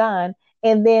inserts done,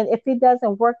 and then if it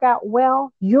doesn't work out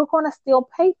well, you're going to still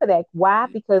pay for that. Why?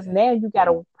 Because yeah. now you got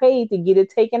to pay to get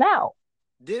it taken out.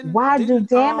 Didn't Why do didn't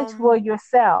damage for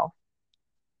yourself?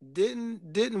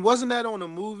 didn't wasn't that on a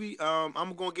movie?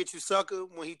 I'm gonna get you, sucker.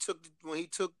 When he took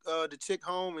the chick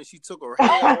home and she took her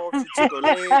head off, she took her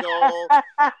leg off,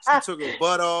 she took her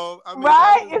butt off. I mean, that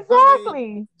Right? was. I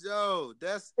mean, Exactly. Joe,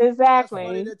 that's funny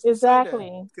Exactly. that you say that,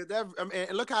 Exactly. because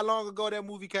and look how long ago that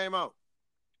movie came out,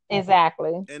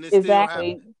 Exactly. and it's still Exactly.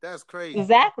 happening. That's crazy.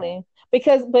 Exactly.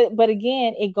 Because but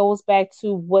again, it goes back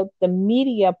to what the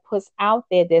media puts out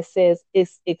there that says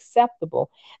it's acceptable.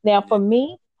 Now, Yeah. for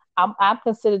me, I'm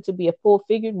considered to be a full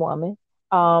figured woman.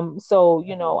 So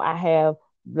I have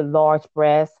the large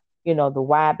breasts, the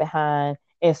wide behind,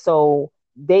 and so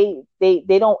they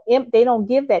don't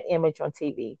give that image on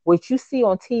TV. What you see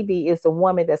on TV is a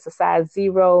woman that's a size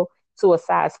 0 to a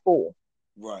size 4.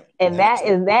 Right. And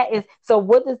And that is so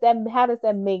what does that how does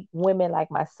that make women like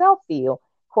myself feel,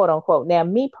 quote unquote? Now,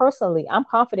 me personally, I'm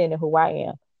confident in who I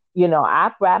am.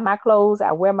 I buy my clothes,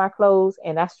 I wear my clothes,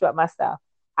 and I strut my stuff.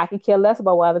 I can care less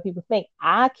about what other people think.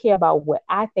 I care about what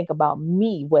I think about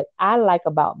me, what I like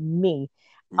about me.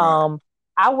 right. Um,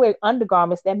 I wear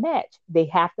undergarments that match. They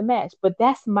have to match, but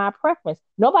that's my preference.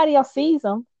 Nobody else sees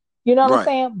them. You know what I'm Right.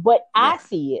 saying? But I Right.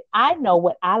 see it. I know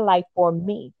what I like for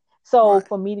me. So Right.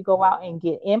 for me to go out and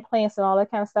get implants and all that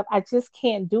kind of stuff, I just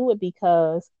can't do it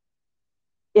because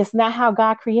it's not how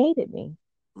God created me.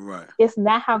 Right. It's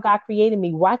not how God created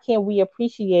me. Why can't we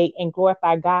appreciate and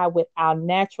glorify God with our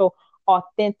natural,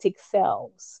 authentic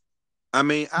selves? I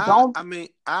mean, Don't.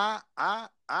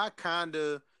 I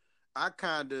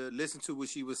kind of listened to what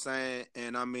she was saying,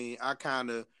 and I mean, I kind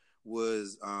of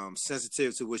was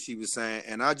sensitive to what she was saying,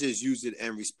 and I just used it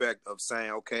in respect of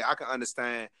saying, okay, I can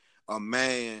understand a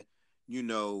man,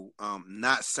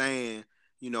 not saying,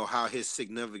 how his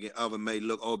significant other may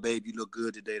look. Oh, babe, you look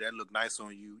good today. That look nice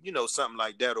on you. Something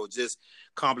like that, or just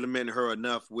complimenting her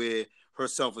enough where her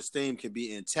self esteem can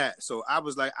be intact. So I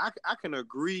was like, I can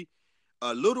agree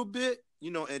a little bit,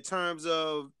 in terms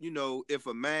of, if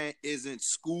a man isn't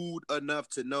schooled enough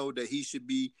to know that he should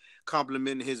be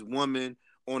complimenting his woman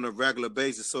on a regular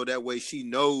basis, so that way she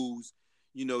knows,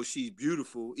 she's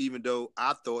beautiful, even though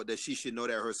I thought that she should know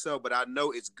that herself. But I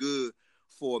know it's good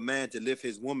for a man to lift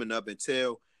his woman up and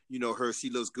tell, her she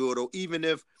looks good. Or even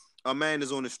if a man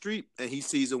is on the street and he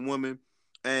sees a woman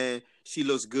and she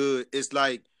looks good, it's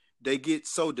like they get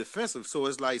so defensive. So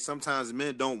it's like sometimes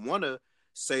men don't want to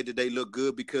say that they look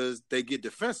good because they get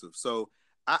defensive. So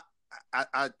I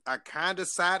I kind of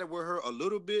sided with her a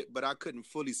little bit, but I couldn't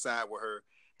fully side with her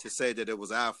to say that it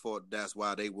was our fault. That's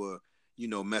why they were,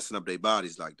 messing up their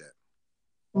bodies like that.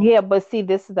 Yeah, but see,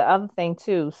 this is the other thing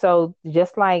too. So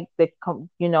just like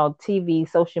TV,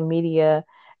 social media,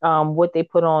 what they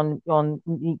put on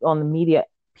the media,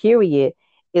 period,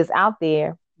 is out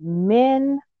there.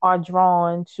 Men are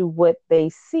drawn to what they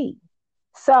see.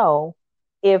 So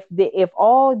if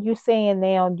all you're saying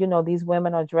now, these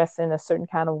women are dressed in a certain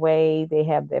kind of way, they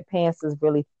have their pants is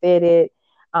really fitted,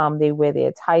 they wear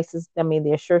their tights, I mean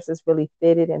their shirts is really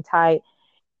fitted and tight.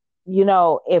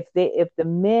 If the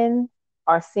men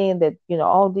are seeing that,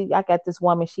 I got this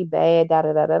woman, she bad, da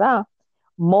da da da da.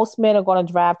 Most men are going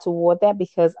to drive toward that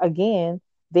because again,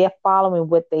 they're following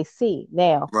what they see.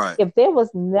 Now, Right. if there was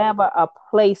never a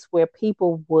place where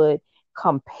people would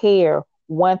compare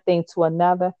one thing to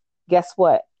another, guess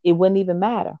what? It wouldn't even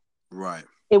matter. Right.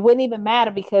 It wouldn't even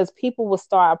matter because people would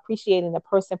start appreciating the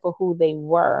person for who they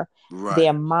were, Right.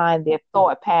 their mind, their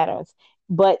thought patterns.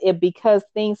 But because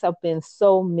things have been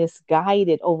so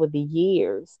misguided over the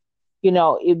years,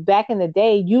 back in the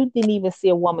day, you didn't even see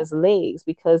a woman's legs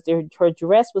because her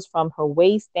dress was from her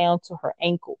waist down to her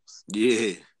ankles,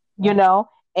 Yeah. you know,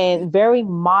 Yeah. and very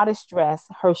modest dress.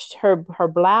 Her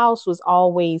blouse was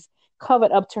always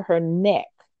covered up to her neck,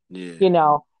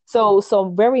 Yeah.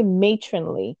 so very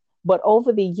matronly. But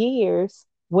over the years,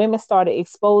 women started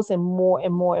exposing more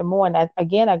and more and more. And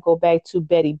I go back to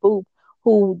Betty Boop,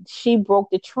 who she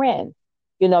broke the trend.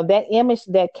 That image,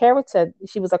 that character,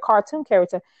 she was a cartoon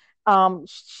character.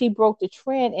 She broke the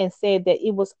trend and said that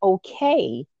it was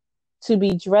okay to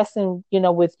be dressing,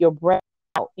 with your breast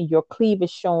out and your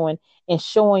cleavage showing and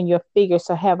showing your figure.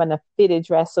 So having a fitted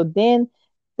dress. So then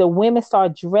the women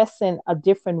started dressing a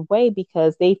different way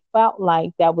because they felt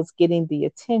like that was getting the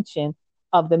attention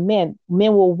of the men.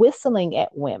 Men were whistling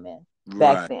at women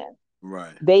back Right. then.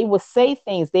 Right. They would say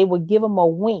things, they would give them a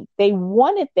wink. They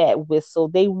wanted that whistle,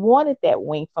 they wanted that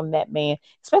wink from that man,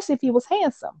 especially if he was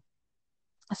handsome.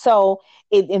 So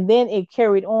and then it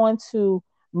carried on to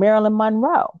Marilyn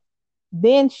Monroe.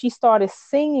 Then she started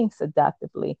singing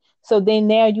seductively. So then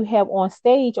now you have on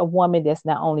stage a woman that's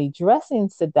not only dressing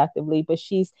seductively, but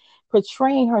she's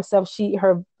portraying herself.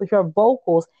 Her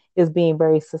vocals is being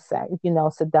very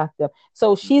seductive.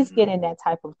 So she's Mm-hmm. getting that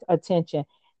type of attention.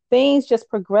 Things just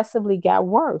progressively got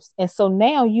worse. And so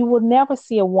now you will never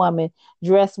see a woman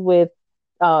dressed with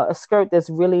a skirt that's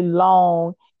really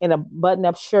long and a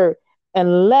button-up shirt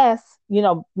unless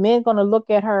men going to look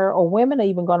at her, or women are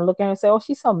even going to look at her and say, oh,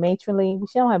 she's so matronly,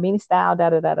 she don't have any style, da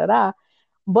da da da da.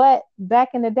 But back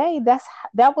in the day,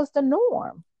 that was the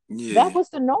norm. Yeah. That was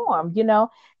the norm.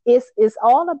 It's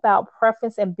all about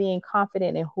preference and being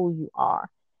confident in who you are.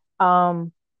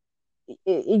 um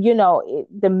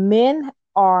the men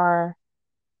are,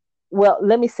 well,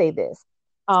 let me say this.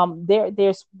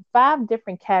 There's 5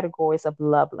 different categories of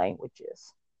love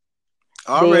languages.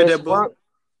 I read There's that book. work.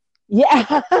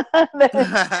 Yeah,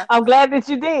 I'm glad that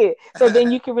you did. So then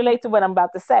you can relate to what I'm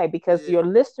about to say because Yeah. your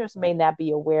listeners may not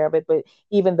be aware of it, but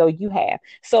even though you have.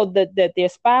 So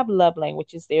there's 5 love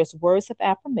languages. There's words of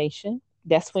affirmation.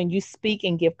 That's when you speak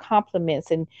and give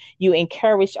compliments and you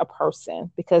encourage a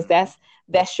person because Mm-hmm.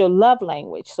 that's your love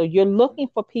language. So you're Mm-hmm. looking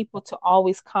for people to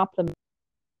always compliment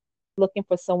looking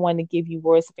for someone to give you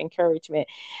words of encouragement.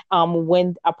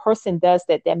 When a person does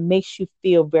that, that makes you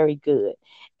feel very good.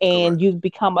 And Correct. you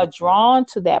become a drawn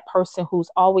to that person who's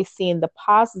always seeing the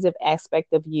positive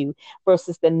aspect of you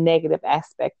versus the negative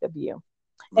aspect of you.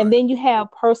 And Right. then you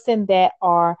have person that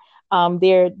are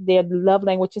their love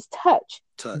language is touch.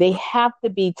 Touch. They Right. have to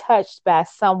be touched by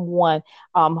someone,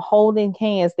 holding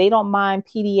hands. They don't mind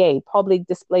PDA, public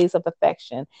displays of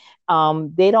affection.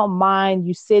 They don't mind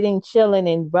you sitting, chilling,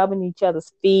 and rubbing each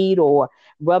other's feet or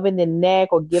rubbing the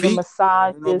neck or giving Feet.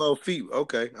 I don't know massages. about feet.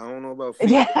 Okay. I don't know about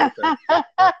feet. Yeah. Okay.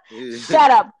 Yeah.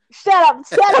 Shut up. Shut up.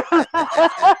 Shut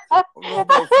I up. don't know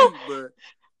about feet, but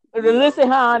you know. Listen,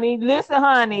 honey. Listen,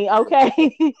 honey.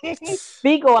 Okay.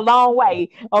 Feet go a long way.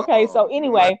 Okay. So Man.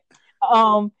 anyway,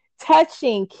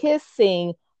 touching,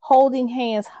 kissing, holding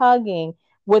hands, hugging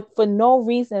with for no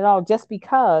reason at all, just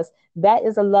because that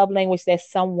is a love language that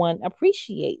someone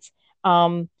appreciates.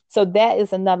 So that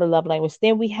is another love language.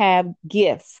 Then we have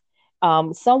gifts.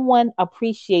 Someone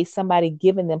appreciates somebody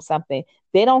giving them something.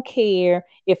 They don't care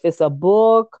if it's a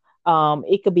book,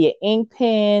 it could be an ink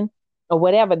pen or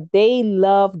whatever. They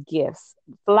love gifts,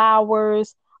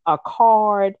 flowers, a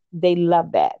card. They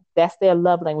love that. That's their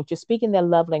love language. You're speaking their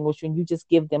love language when you just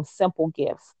give them simple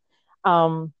gifts.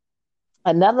 Um,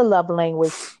 Another love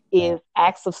language is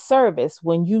acts of service.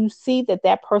 When you see that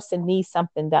that person needs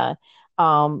something done,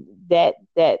 that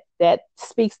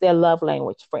speaks their love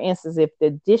language. For instance, if the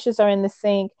dishes are in the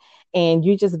sink and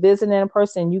you just visiting a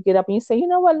person, you get up and you say, you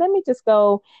know what, let me just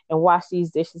go and wash these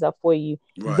dishes up for you.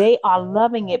 Right. They are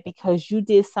loving it because you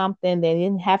did something they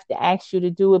didn't have to ask you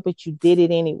to do it, but you did it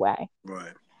anyway.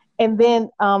 Right. And then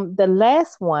the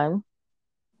last one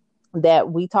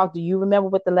that we talked, do you remember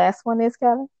what the last one is,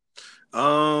 Kevin?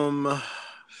 Words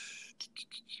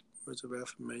of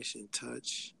affirmation,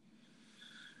 touch.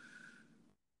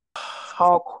 It's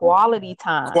called quality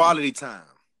time. Quality time.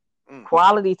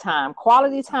 Quality time.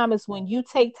 Quality time is when you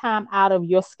take time out of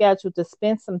your schedule to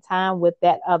spend some time with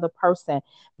that other person.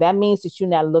 That means that you're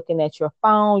not looking at your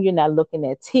phone, you're not looking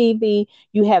at TV,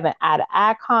 you having eye to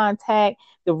eye contact.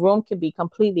 The room can be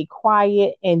completely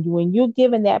quiet. And when you're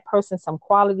giving that person some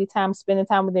quality time, spending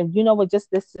time with them, you know what, just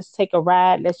let's just take a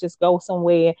ride, let's just go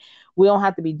somewhere. We don't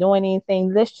have to be doing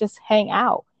anything. Let's just hang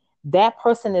out. That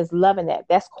person is loving that.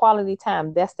 That's quality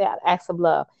time. That's that acts of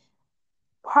love.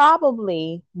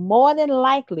 Probably more than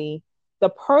likely, the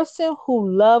person who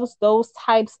loves those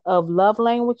types of love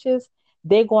languages,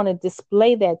 they're going to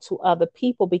display that to other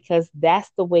people because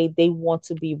that's the way they want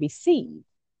to be received.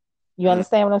 You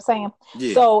understand what I'm saying?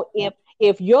 Yeah. So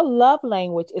if your love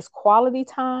language is quality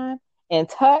time and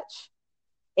touch,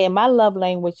 and my love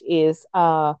language is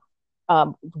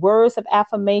words of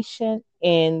affirmation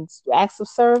and acts of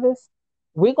service,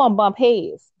 we're going to bump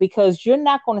heads because you're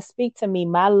not going to speak to me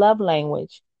my love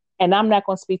language, and I'm not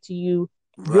going to speak to you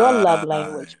your love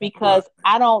language because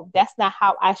I don't, that's not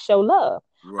how I show love.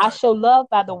 I show love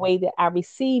by the way that I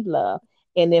receive love.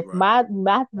 And if my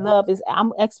love is,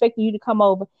 I'm expecting you to come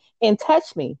over and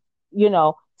touch me,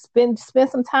 spend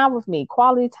some time with me,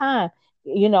 quality time.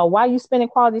 While you spending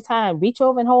quality time, reach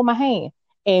over and hold my hand.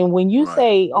 And when you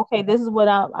say, okay, this is what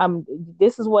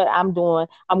this is what I'm doing.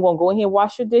 I'm going to go ahead and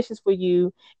wash your dishes for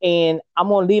you, and I'm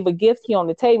going to leave a gift here on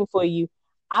the table for you.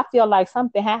 I feel like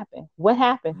something happened. What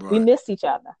happened? We missed each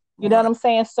other. You know what I'm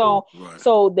saying? So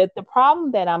that the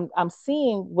problem that I'm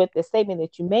seeing with the statement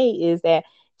that you made is that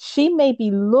she may be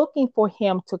looking for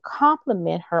him to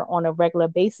compliment her on a regular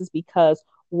basis because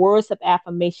words of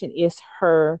affirmation is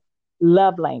her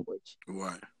love language.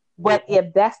 Right. But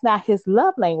if that's not his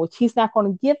love language, he's not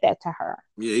going to give that to her.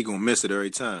 Yeah, he's going to miss it every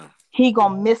time. He's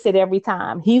going to miss it every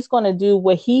time. He's going to do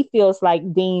what he feels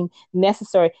like deemed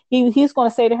necessary. He's going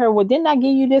to say to her, well, didn't I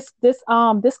give you this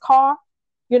car?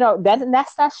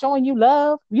 That's not showing you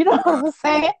love. You know what I'm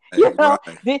saying? Didn't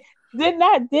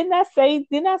I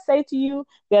say to you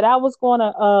that I was going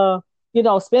to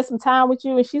spend some time with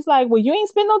you? And she's like, well, you ain't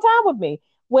spend no time with me.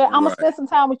 Well, I'm gonna spend some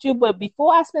time with you, but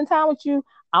before I spend time with you,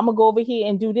 I'm gonna go over here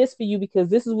and do this for you because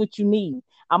this is what you need.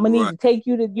 I'm gonna need to take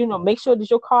you to, make sure that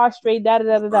your car's straight, da da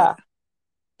da da da.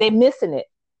 They're missing it.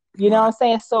 You know what I'm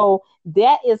saying? So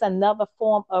that is another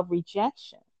form of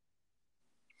rejection.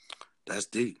 That's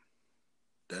deep.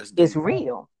 It's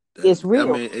real. It's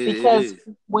real. Because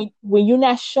when you're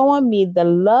not showing me the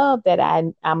love that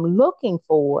I'm looking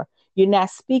for, you're not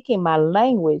speaking my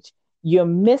language. You're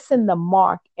missing the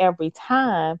mark every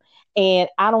time, and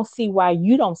I don't see why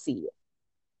you don't see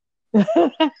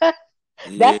it.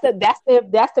 That's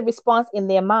the response in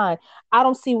their mind. I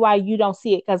don't see why you don't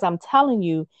see it because I'm telling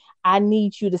you, I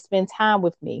need you to spend time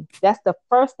with me. That's the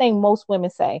first thing most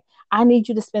women say. I need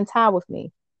you to spend time with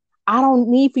me. I don't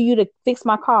need for you to fix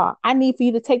my car. I need for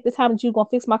you to take the time that you're gonna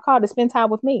fix my car to spend time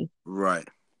with me. Right.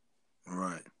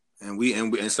 Right.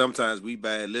 And sometimes we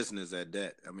bad listeners at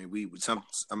that. I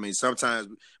mean, sometimes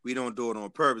we don't do it on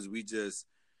purpose. We just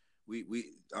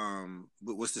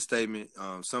what's the statement?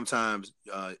 Sometimes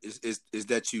is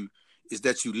that you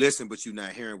listen, but you're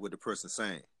not hearing what the person's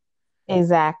saying.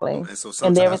 Exactly. And so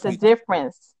And there sometimes is a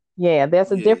difference. Yeah,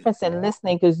 there's a yeah, difference in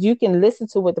listening because you can listen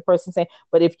to what the person's saying,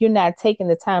 but if you're not taking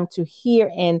the time to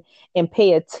hear and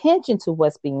pay attention to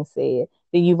what's being said,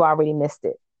 then you've already missed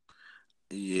it.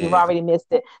 You've yeah, already missed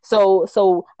it.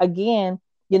 So again,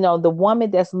 the woman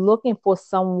that's looking for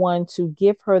someone to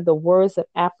give her the words of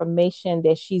affirmation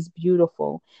that she's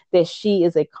beautiful, that she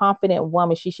is a confident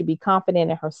woman. She should be confident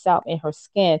in herself, in her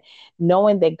skin,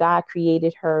 knowing that God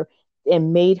created her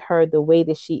and made her the way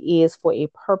that she is for a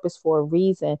purpose, for a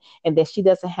reason, and that she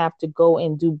doesn't have to go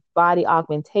and do body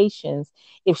augmentations.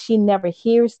 If she never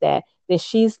hears that, then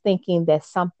she's thinking that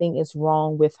something is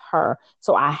wrong with her.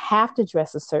 So I have to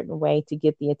dress a certain way to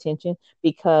get the attention,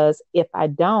 because if I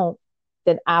don't,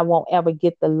 then I won't ever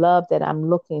get the love that I'm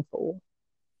looking for.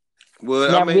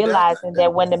 well, I Now mean realizing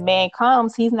that when the man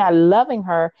comes, he's not loving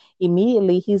her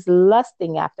immediately, he's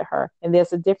lusting after her. And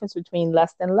there's a difference between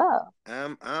lust and love.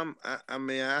 I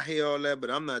mean, I hear all that,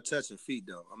 but I'm not touching feet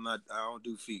though. I don't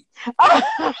do feet.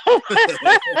 I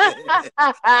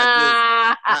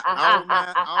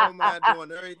don't mind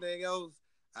doing everything else.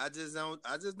 I just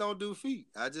don't do feet.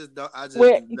 I just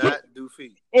Well, do not do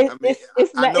feet. I mean,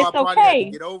 it's I not, know I it's probably had to okay.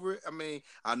 get over it. I mean,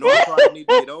 I know I probably need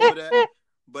to get over that,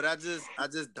 but I just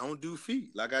don't do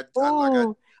feet.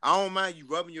 Ooh. I don't mind you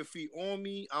rubbing your feet on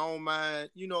me. I don't mind,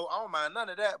 I don't mind none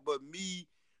of that. But me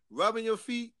rubbing your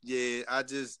feet, yeah, I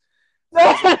just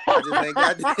ain't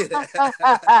got there.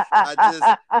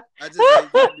 I just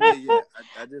ain't got there yet.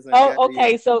 I just ain't got Oh, there yet.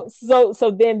 okay.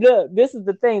 So then look, this is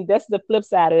the thing. That's the flip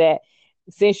side of that.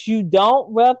 Since you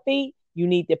don't rub feet, you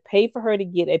need to pay for her to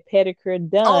get a pedicure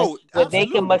done Oh, where they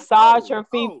can absolutely. massage her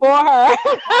feet for her.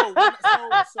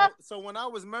 So when I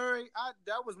was married,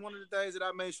 that was one of the things that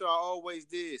I made sure I always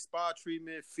did: spa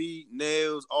treatment, feet,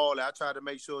 nails, all that. I try to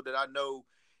make sure that I know,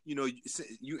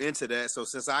 you into that. So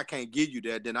since I can't give you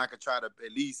that, then I can try to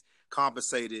at least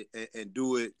compensate it and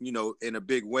do it, in a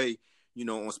big way,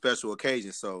 on special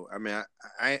occasions. So I mean,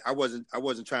 I wasn't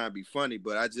trying to be funny,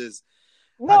 but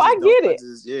No, I get it.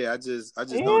 I just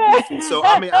don't do feet. So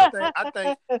I mean, Yeah.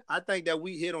 I think that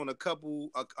we hit on a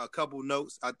couple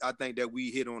notes. I think that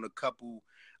we hit on a couple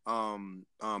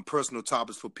personal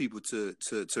topics for people to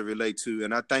relate to,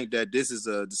 and I think that this is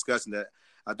a discussion that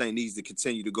I think needs to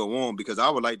continue to go on, because I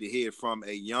would like to hear from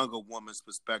a younger woman's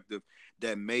perspective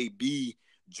that may be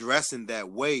dressing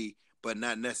that way, but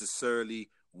not necessarily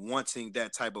wanting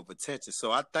that type of attention.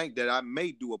 So I think that I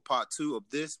may do a part two of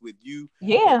this with you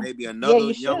and Yeah. maybe Yeah, another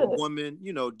you younger should. woman,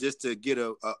 just to get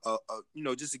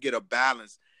just to get a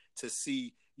balance, to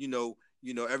see,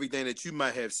 everything that you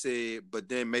might have said, but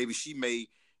then maybe she may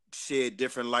shed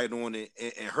different light on it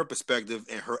and her perspective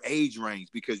and her age range,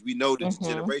 because we know that the Hmm.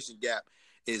 generation gap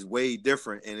is way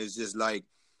different, and it's just like,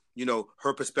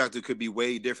 her perspective could be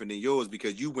way different than yours,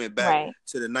 because you went back Right.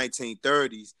 to the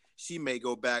 1930s. She may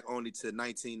go back only to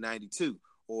 1992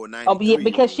 or Oh, yeah, 93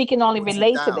 because she can only or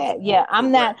relate to 2000. that. Yeah,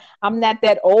 Correct. I'm not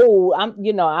that old.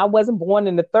 I wasn't born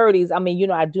in the 30s. I mean,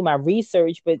 I do my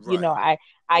research, but Right.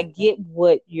 I get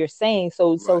what you're saying.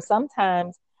 So Right.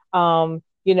 sometimes,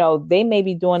 they may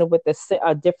be doing it with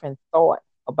a different thought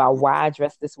about why Right. I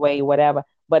dress this way, whatever.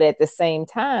 But at the same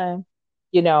time,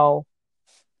 you know,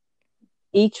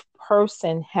 each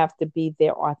person have to be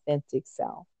their authentic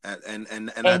self. And I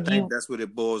And think you that's what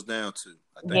it boils down to.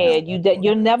 I think Yeah, that's what it boils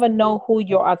you'll down never know who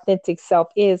your authentic self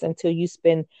is until you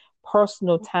spend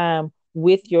personal time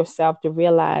with yourself to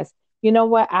realize, you know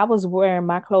what, I was wearing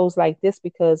my clothes like this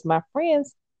because my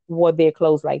friends wore their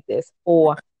clothes like this, to.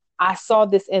 or I saw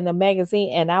this in a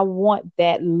magazine and I want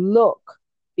that look Right.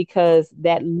 because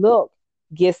that look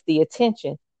gets the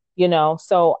attention,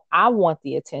 so I want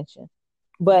the attention. Right.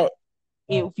 But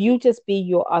if you just be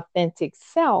your authentic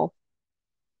self,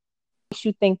 makes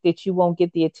you think that you won't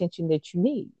get the attention that you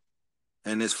need.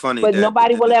 And it's funny But that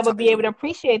nobody within will the ever be able title. to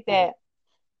appreciate that.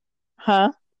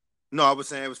 Huh? No, I was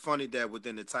saying it was funny that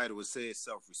within the title it says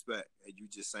self-respect, and you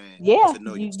just saying Yeah, to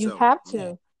know you yourself. have Yeah.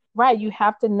 to. Right, you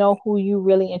have to know who you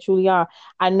really and truly are.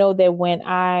 I know that when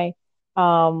I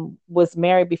was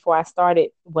married, before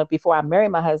I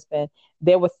married my husband,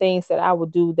 there were things that I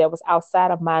would do that was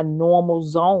outside of my normal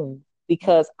zone Mm-hmm.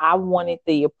 because I wanted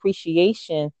the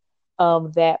appreciation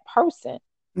of that person.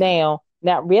 Mm-hmm. Now,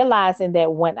 Not realizing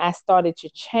that when I started to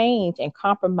change and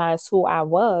compromise who I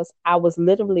was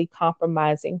literally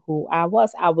compromising who I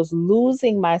was. I was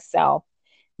losing myself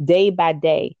day by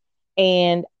day.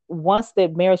 And once the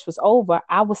marriage was over,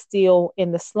 I was still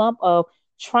in the slump of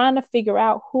trying to figure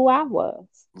out who I was.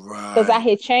 Because I Right.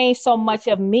 had changed so much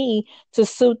of me to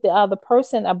suit the other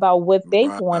person about what they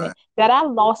wanted Right. that I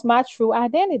lost my true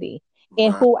identity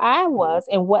in Right. who I was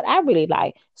and what I really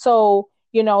like. So,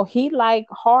 he liked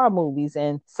horror movies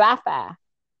and sci-fi.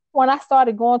 When I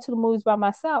started going to the movies by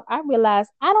myself, I realized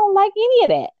I don't like any of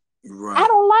that. I Right.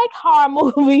 don't like horror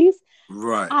movies.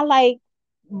 Right. I like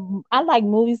I like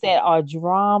movies that are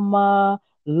drama,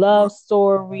 Right. love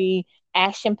story,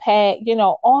 action packed,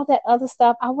 all that other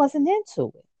stuff. I wasn't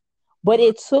into it. But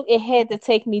Right. it had to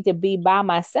take me to be by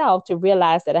myself to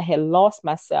realize that I had lost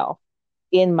myself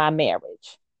in my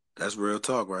marriage. That's real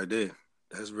talk right there.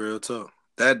 That's real talk.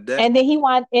 That And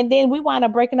then we wound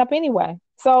up breaking up anyway.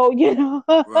 So,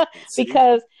 right. See?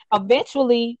 because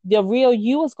eventually the real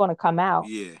you is going to come out.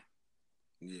 Yeah.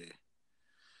 Yeah.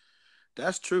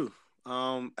 That's true.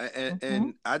 Hmm.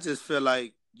 And I just feel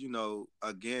like,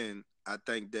 again, I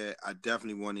think that I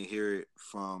definitely want to hear it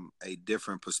from a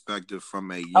different perspective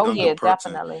from a Oh younger yeah,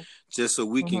 person, definitely. just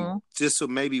Hmm. so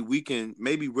maybe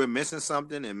we're missing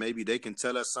something and maybe they can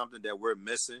tell us something that we're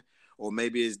missing, or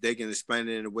maybe they can explain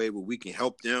it in a way where we can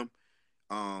help them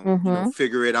Hmm.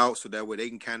 figure it out so that way they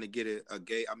can kind of get a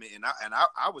gay. I mean,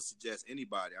 I would suggest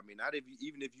anybody. I mean, not if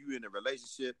even if you're in a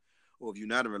relationship or if you're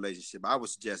not in a relationship, I would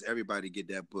suggest everybody get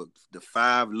that book, The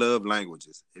Five Love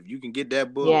Languages. If you can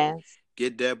Yes.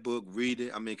 get that book, read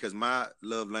it. I mean, because my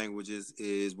love languages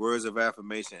is words of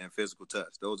affirmation and physical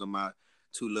touch. Those are my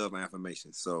two love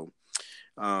affirmations. So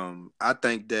I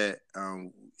think that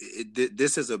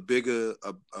this is a bigger,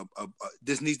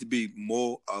 this needs to be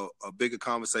more a bigger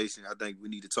conversation. I think we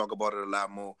need to talk about it a lot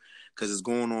more because it's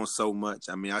going on so much.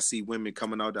 I mean, I see women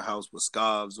coming out the house with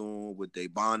scarves on, with their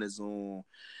bonnets on,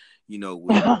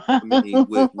 with I mean,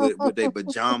 with their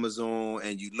pajamas on,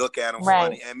 and you look at them Right.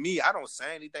 funny. And me, I don't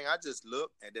say anything. I just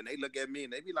look, and then they look at me,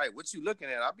 and they be like, "What you looking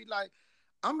at?" I'll be like,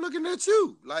 "I'm looking at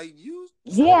you. Like you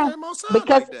Yeah, came outside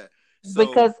because like that." So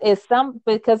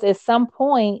because at some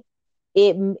point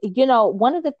it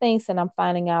one of the things that I'm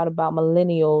finding out about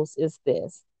millennials is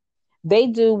this. They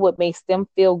do what makes them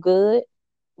feel good,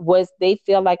 what they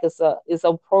feel like is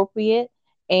appropriate,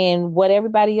 and what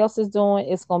everybody else is doing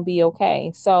is going to be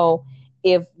okay. So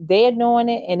if they're doing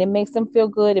it and it makes them feel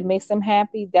good, it makes them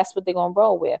happy, that's what they're going to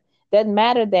roll with. Doesn't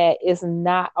matter that it's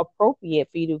not appropriate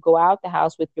for you to go out the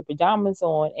house with your pajamas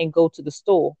on and go to the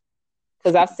store,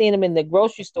 because I've seen them in the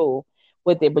grocery store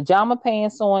with their pajama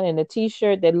pants on and a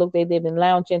t-shirt that look they've been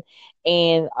lounging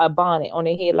and a bonnet on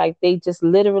their head, like they just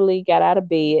literally got out of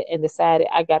bed and decided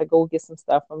I got to go get some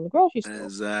stuff from the grocery store.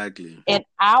 exactly. In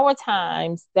our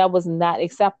times, that was not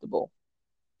acceptable.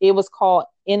 It was called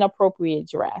inappropriate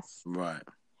dress. Right.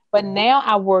 But now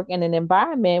I work in an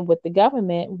environment with the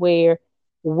government where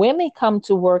women come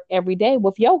to work every day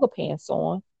with yoga pants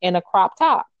on and a crop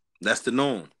top. That's the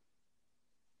norm.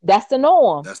 That's the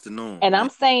norm. That's the norm. And Yeah. I'm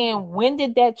saying, when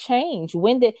did that change?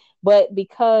 But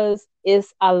because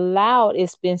it's allowed,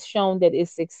 it's been shown that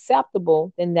it's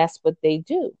acceptable, then that's what they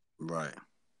do. Right.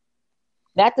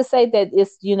 Not to say that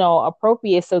it's,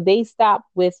 appropriate. So they stopped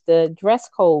with the dress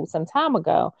code some time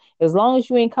ago. As long as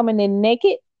you ain't coming in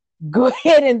naked, go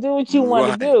ahead and do what you want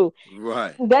to Right. do.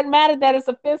 Right. Doesn't matter that it's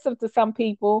offensive to some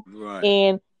people. Right.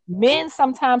 And men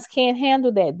sometimes can't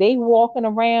handle that. They walking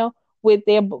around with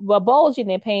their bulge in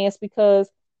their pants because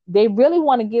they really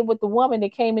want to get with the woman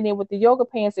that came in there with the yoga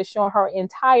pants that's showing her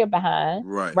entire behind,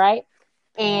 Right. right?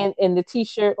 And the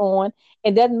t-shirt on.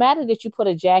 It doesn't matter that you put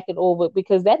a jacket over it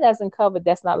because that doesn't cover,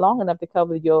 that's not long enough to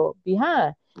cover your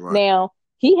behind. Right. Now,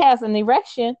 he has an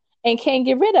erection and can't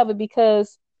get rid of it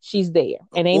because she's there.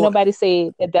 Oh And ain't boy. nobody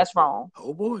said that that's wrong.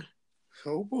 Oh boy.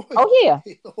 Oh boy. Oh yeah.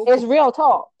 Oh It's boy. real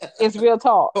talk. It's real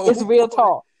talk. It's Oh real boy.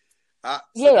 talk.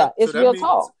 Yeah, it's real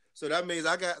talk. So that means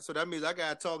I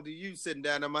gotta talk to you sitting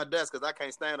down at my desk because I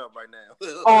can't stand up right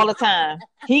now. All the time.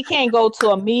 He can't go to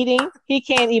a meeting. He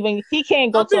can't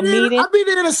go to a meeting. I'll be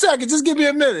there in a second. Just give me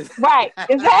a minute. Right,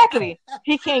 exactly.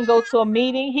 He can't go to a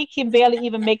meeting. He can barely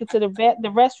even make it to the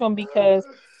restroom because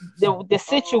the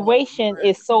situation Oh,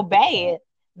 is so bad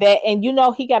that, and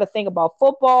he got to think about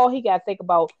football. He got to think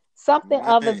about something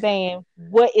other man. than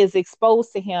what is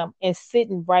exposed to him and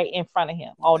sitting right in front of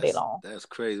him all day long. That's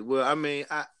crazy. Well, I mean,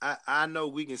 I know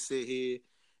we can sit here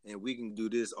and we can do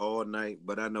this all night,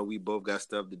 but I know we both got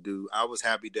stuff to do. I was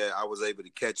happy that I was able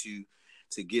to catch you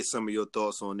to get some of your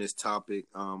thoughts on this topic.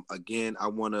 Again, I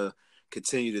want to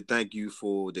continue to thank you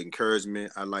for the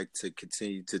encouragement. I'd like to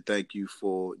continue to thank you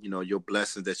for, your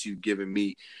blessings that you've given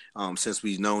me since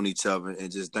we've known each other,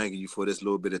 and just thanking you for this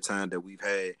little bit of time that we've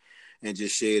had and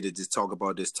just shared to just talk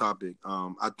about this topic.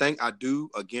 I think I do,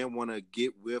 again, want to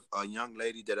get with a young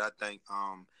lady that I think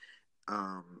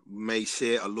may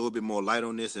shed a little bit more light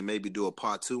on this and maybe do a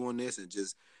part 2 on this and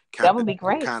just that would be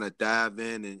great. kind of dive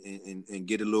in and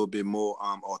get a little bit more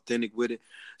authentic with it.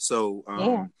 So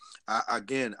I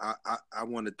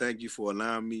want to thank you for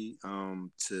allowing me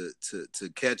to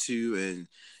catch you, and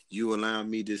you allowing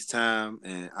me this time.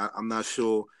 And I'm not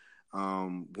sure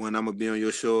when I'm gonna be on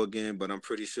your show again, but I'm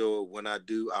pretty sure when I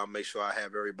do, I'll make sure I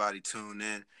have everybody tune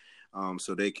in.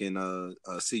 So they can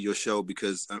see your show,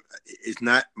 because it's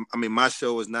not, my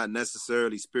show is not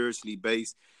necessarily spiritually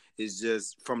based. It's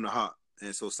just from the heart.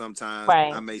 And so sometimes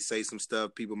I may say some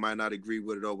stuff, people might not agree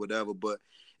with it or whatever, but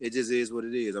it just is what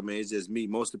it is. It's just me.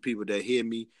 Most of the people that hear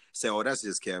me say, "Oh, that's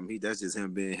just Cam. That's just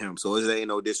him being him." So it ain't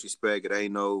no disrespect. It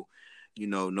ain't no,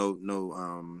 no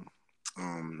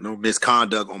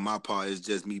misconduct on my part. It's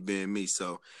just me being me.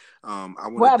 So I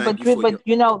want to thank you for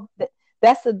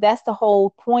that's the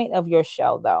whole point of your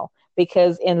show, though,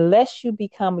 because unless you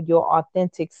become your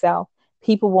authentic self,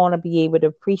 people want to be able to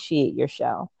appreciate your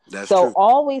show. That's so true.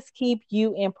 Always keep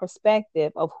you in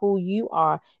perspective of who you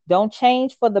are. Don't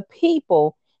change for the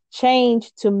people.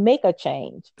 Change to make a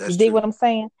change. That's you dig true. what I'm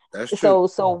saying? That's true.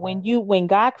 So when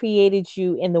God created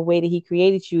you in the way that He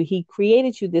created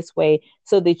you this way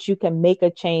so that you can make a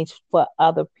change for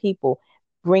other people,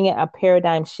 bringing a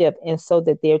paradigm shift, and so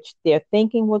that their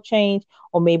thinking will change,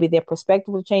 or maybe their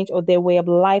perspective will change, or their way of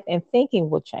life and thinking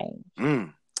will change.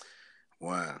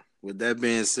 Wow. With that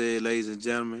being said, ladies and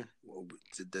gentlemen,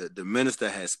 the minister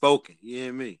has spoken. You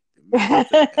hear me? The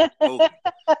minister has spoken.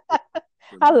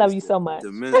 I love you so much.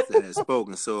 The minister has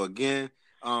spoken. So again,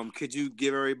 could you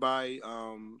give everybody,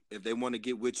 if they want to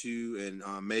get with you and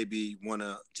maybe want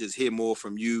to just hear more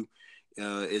from you,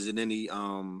 is it any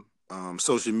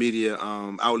social media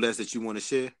outlets that you want to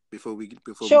share before we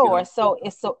Sure.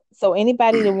 we So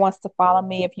anybody that wants to follow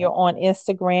me, if you're on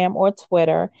Instagram or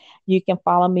Twitter, you can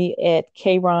follow me at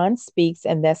Karon Speaks,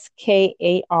 and that's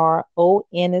KARON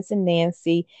as in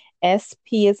Nancy,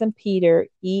 SP as in Peter,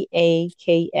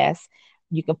 EAKS.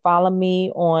 You can follow me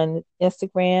on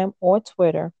Instagram or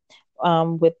Twitter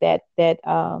with that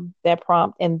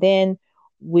prompt, and then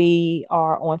we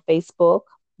are on Facebook.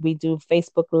 We do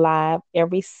Facebook Live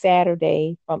every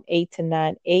Saturday from 8 to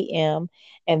 9 a.m.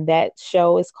 And that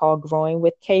show is called Growing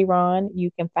with Karon. You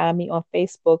can find me on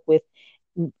Facebook with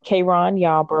Karon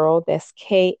Yarborough. That's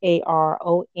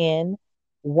KARON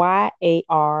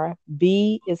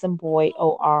YARB is in boy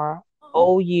OROUGH.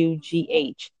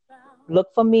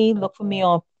 Look for me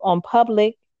on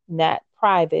public, not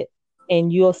private,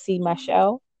 and you'll see my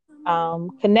show.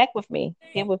 Connect with me,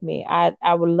 get with me.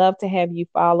 I would love to have you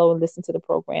follow and listen to the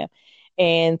program.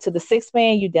 And to the Sixth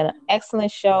Man, you did an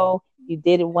excellent show. You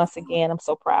did it once again. I'm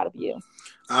so proud of you.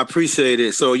 I appreciate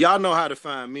it. So y'all know how to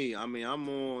find me. I'm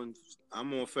on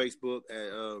Facebook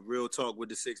at Real Talk with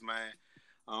the Sixth Man.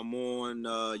 I'm on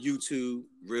YouTube,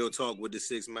 Real Talk with the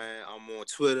Sixth Man. I'm on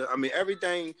Twitter.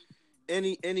 Everything.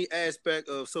 Any aspect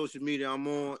of social media I'm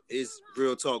on is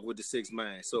Real Talk with the Sixth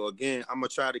Man. So again, I'm gonna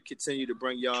try to continue to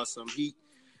bring y'all some heat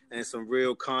and some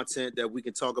real content that we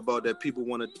can talk about that people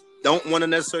don't want to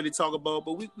necessarily talk about,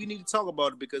 but we need to talk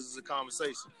about it because it's a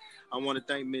conversation. I want to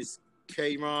thank Miss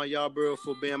Karon Yarborough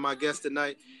for being my guest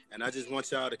tonight, and I just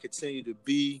want y'all to continue to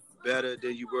be better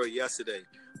than you were yesterday.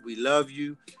 We love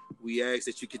you. We ask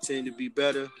that you continue to be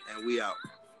better, and we out.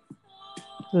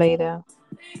 Later.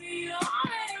 Baby, you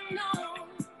already know.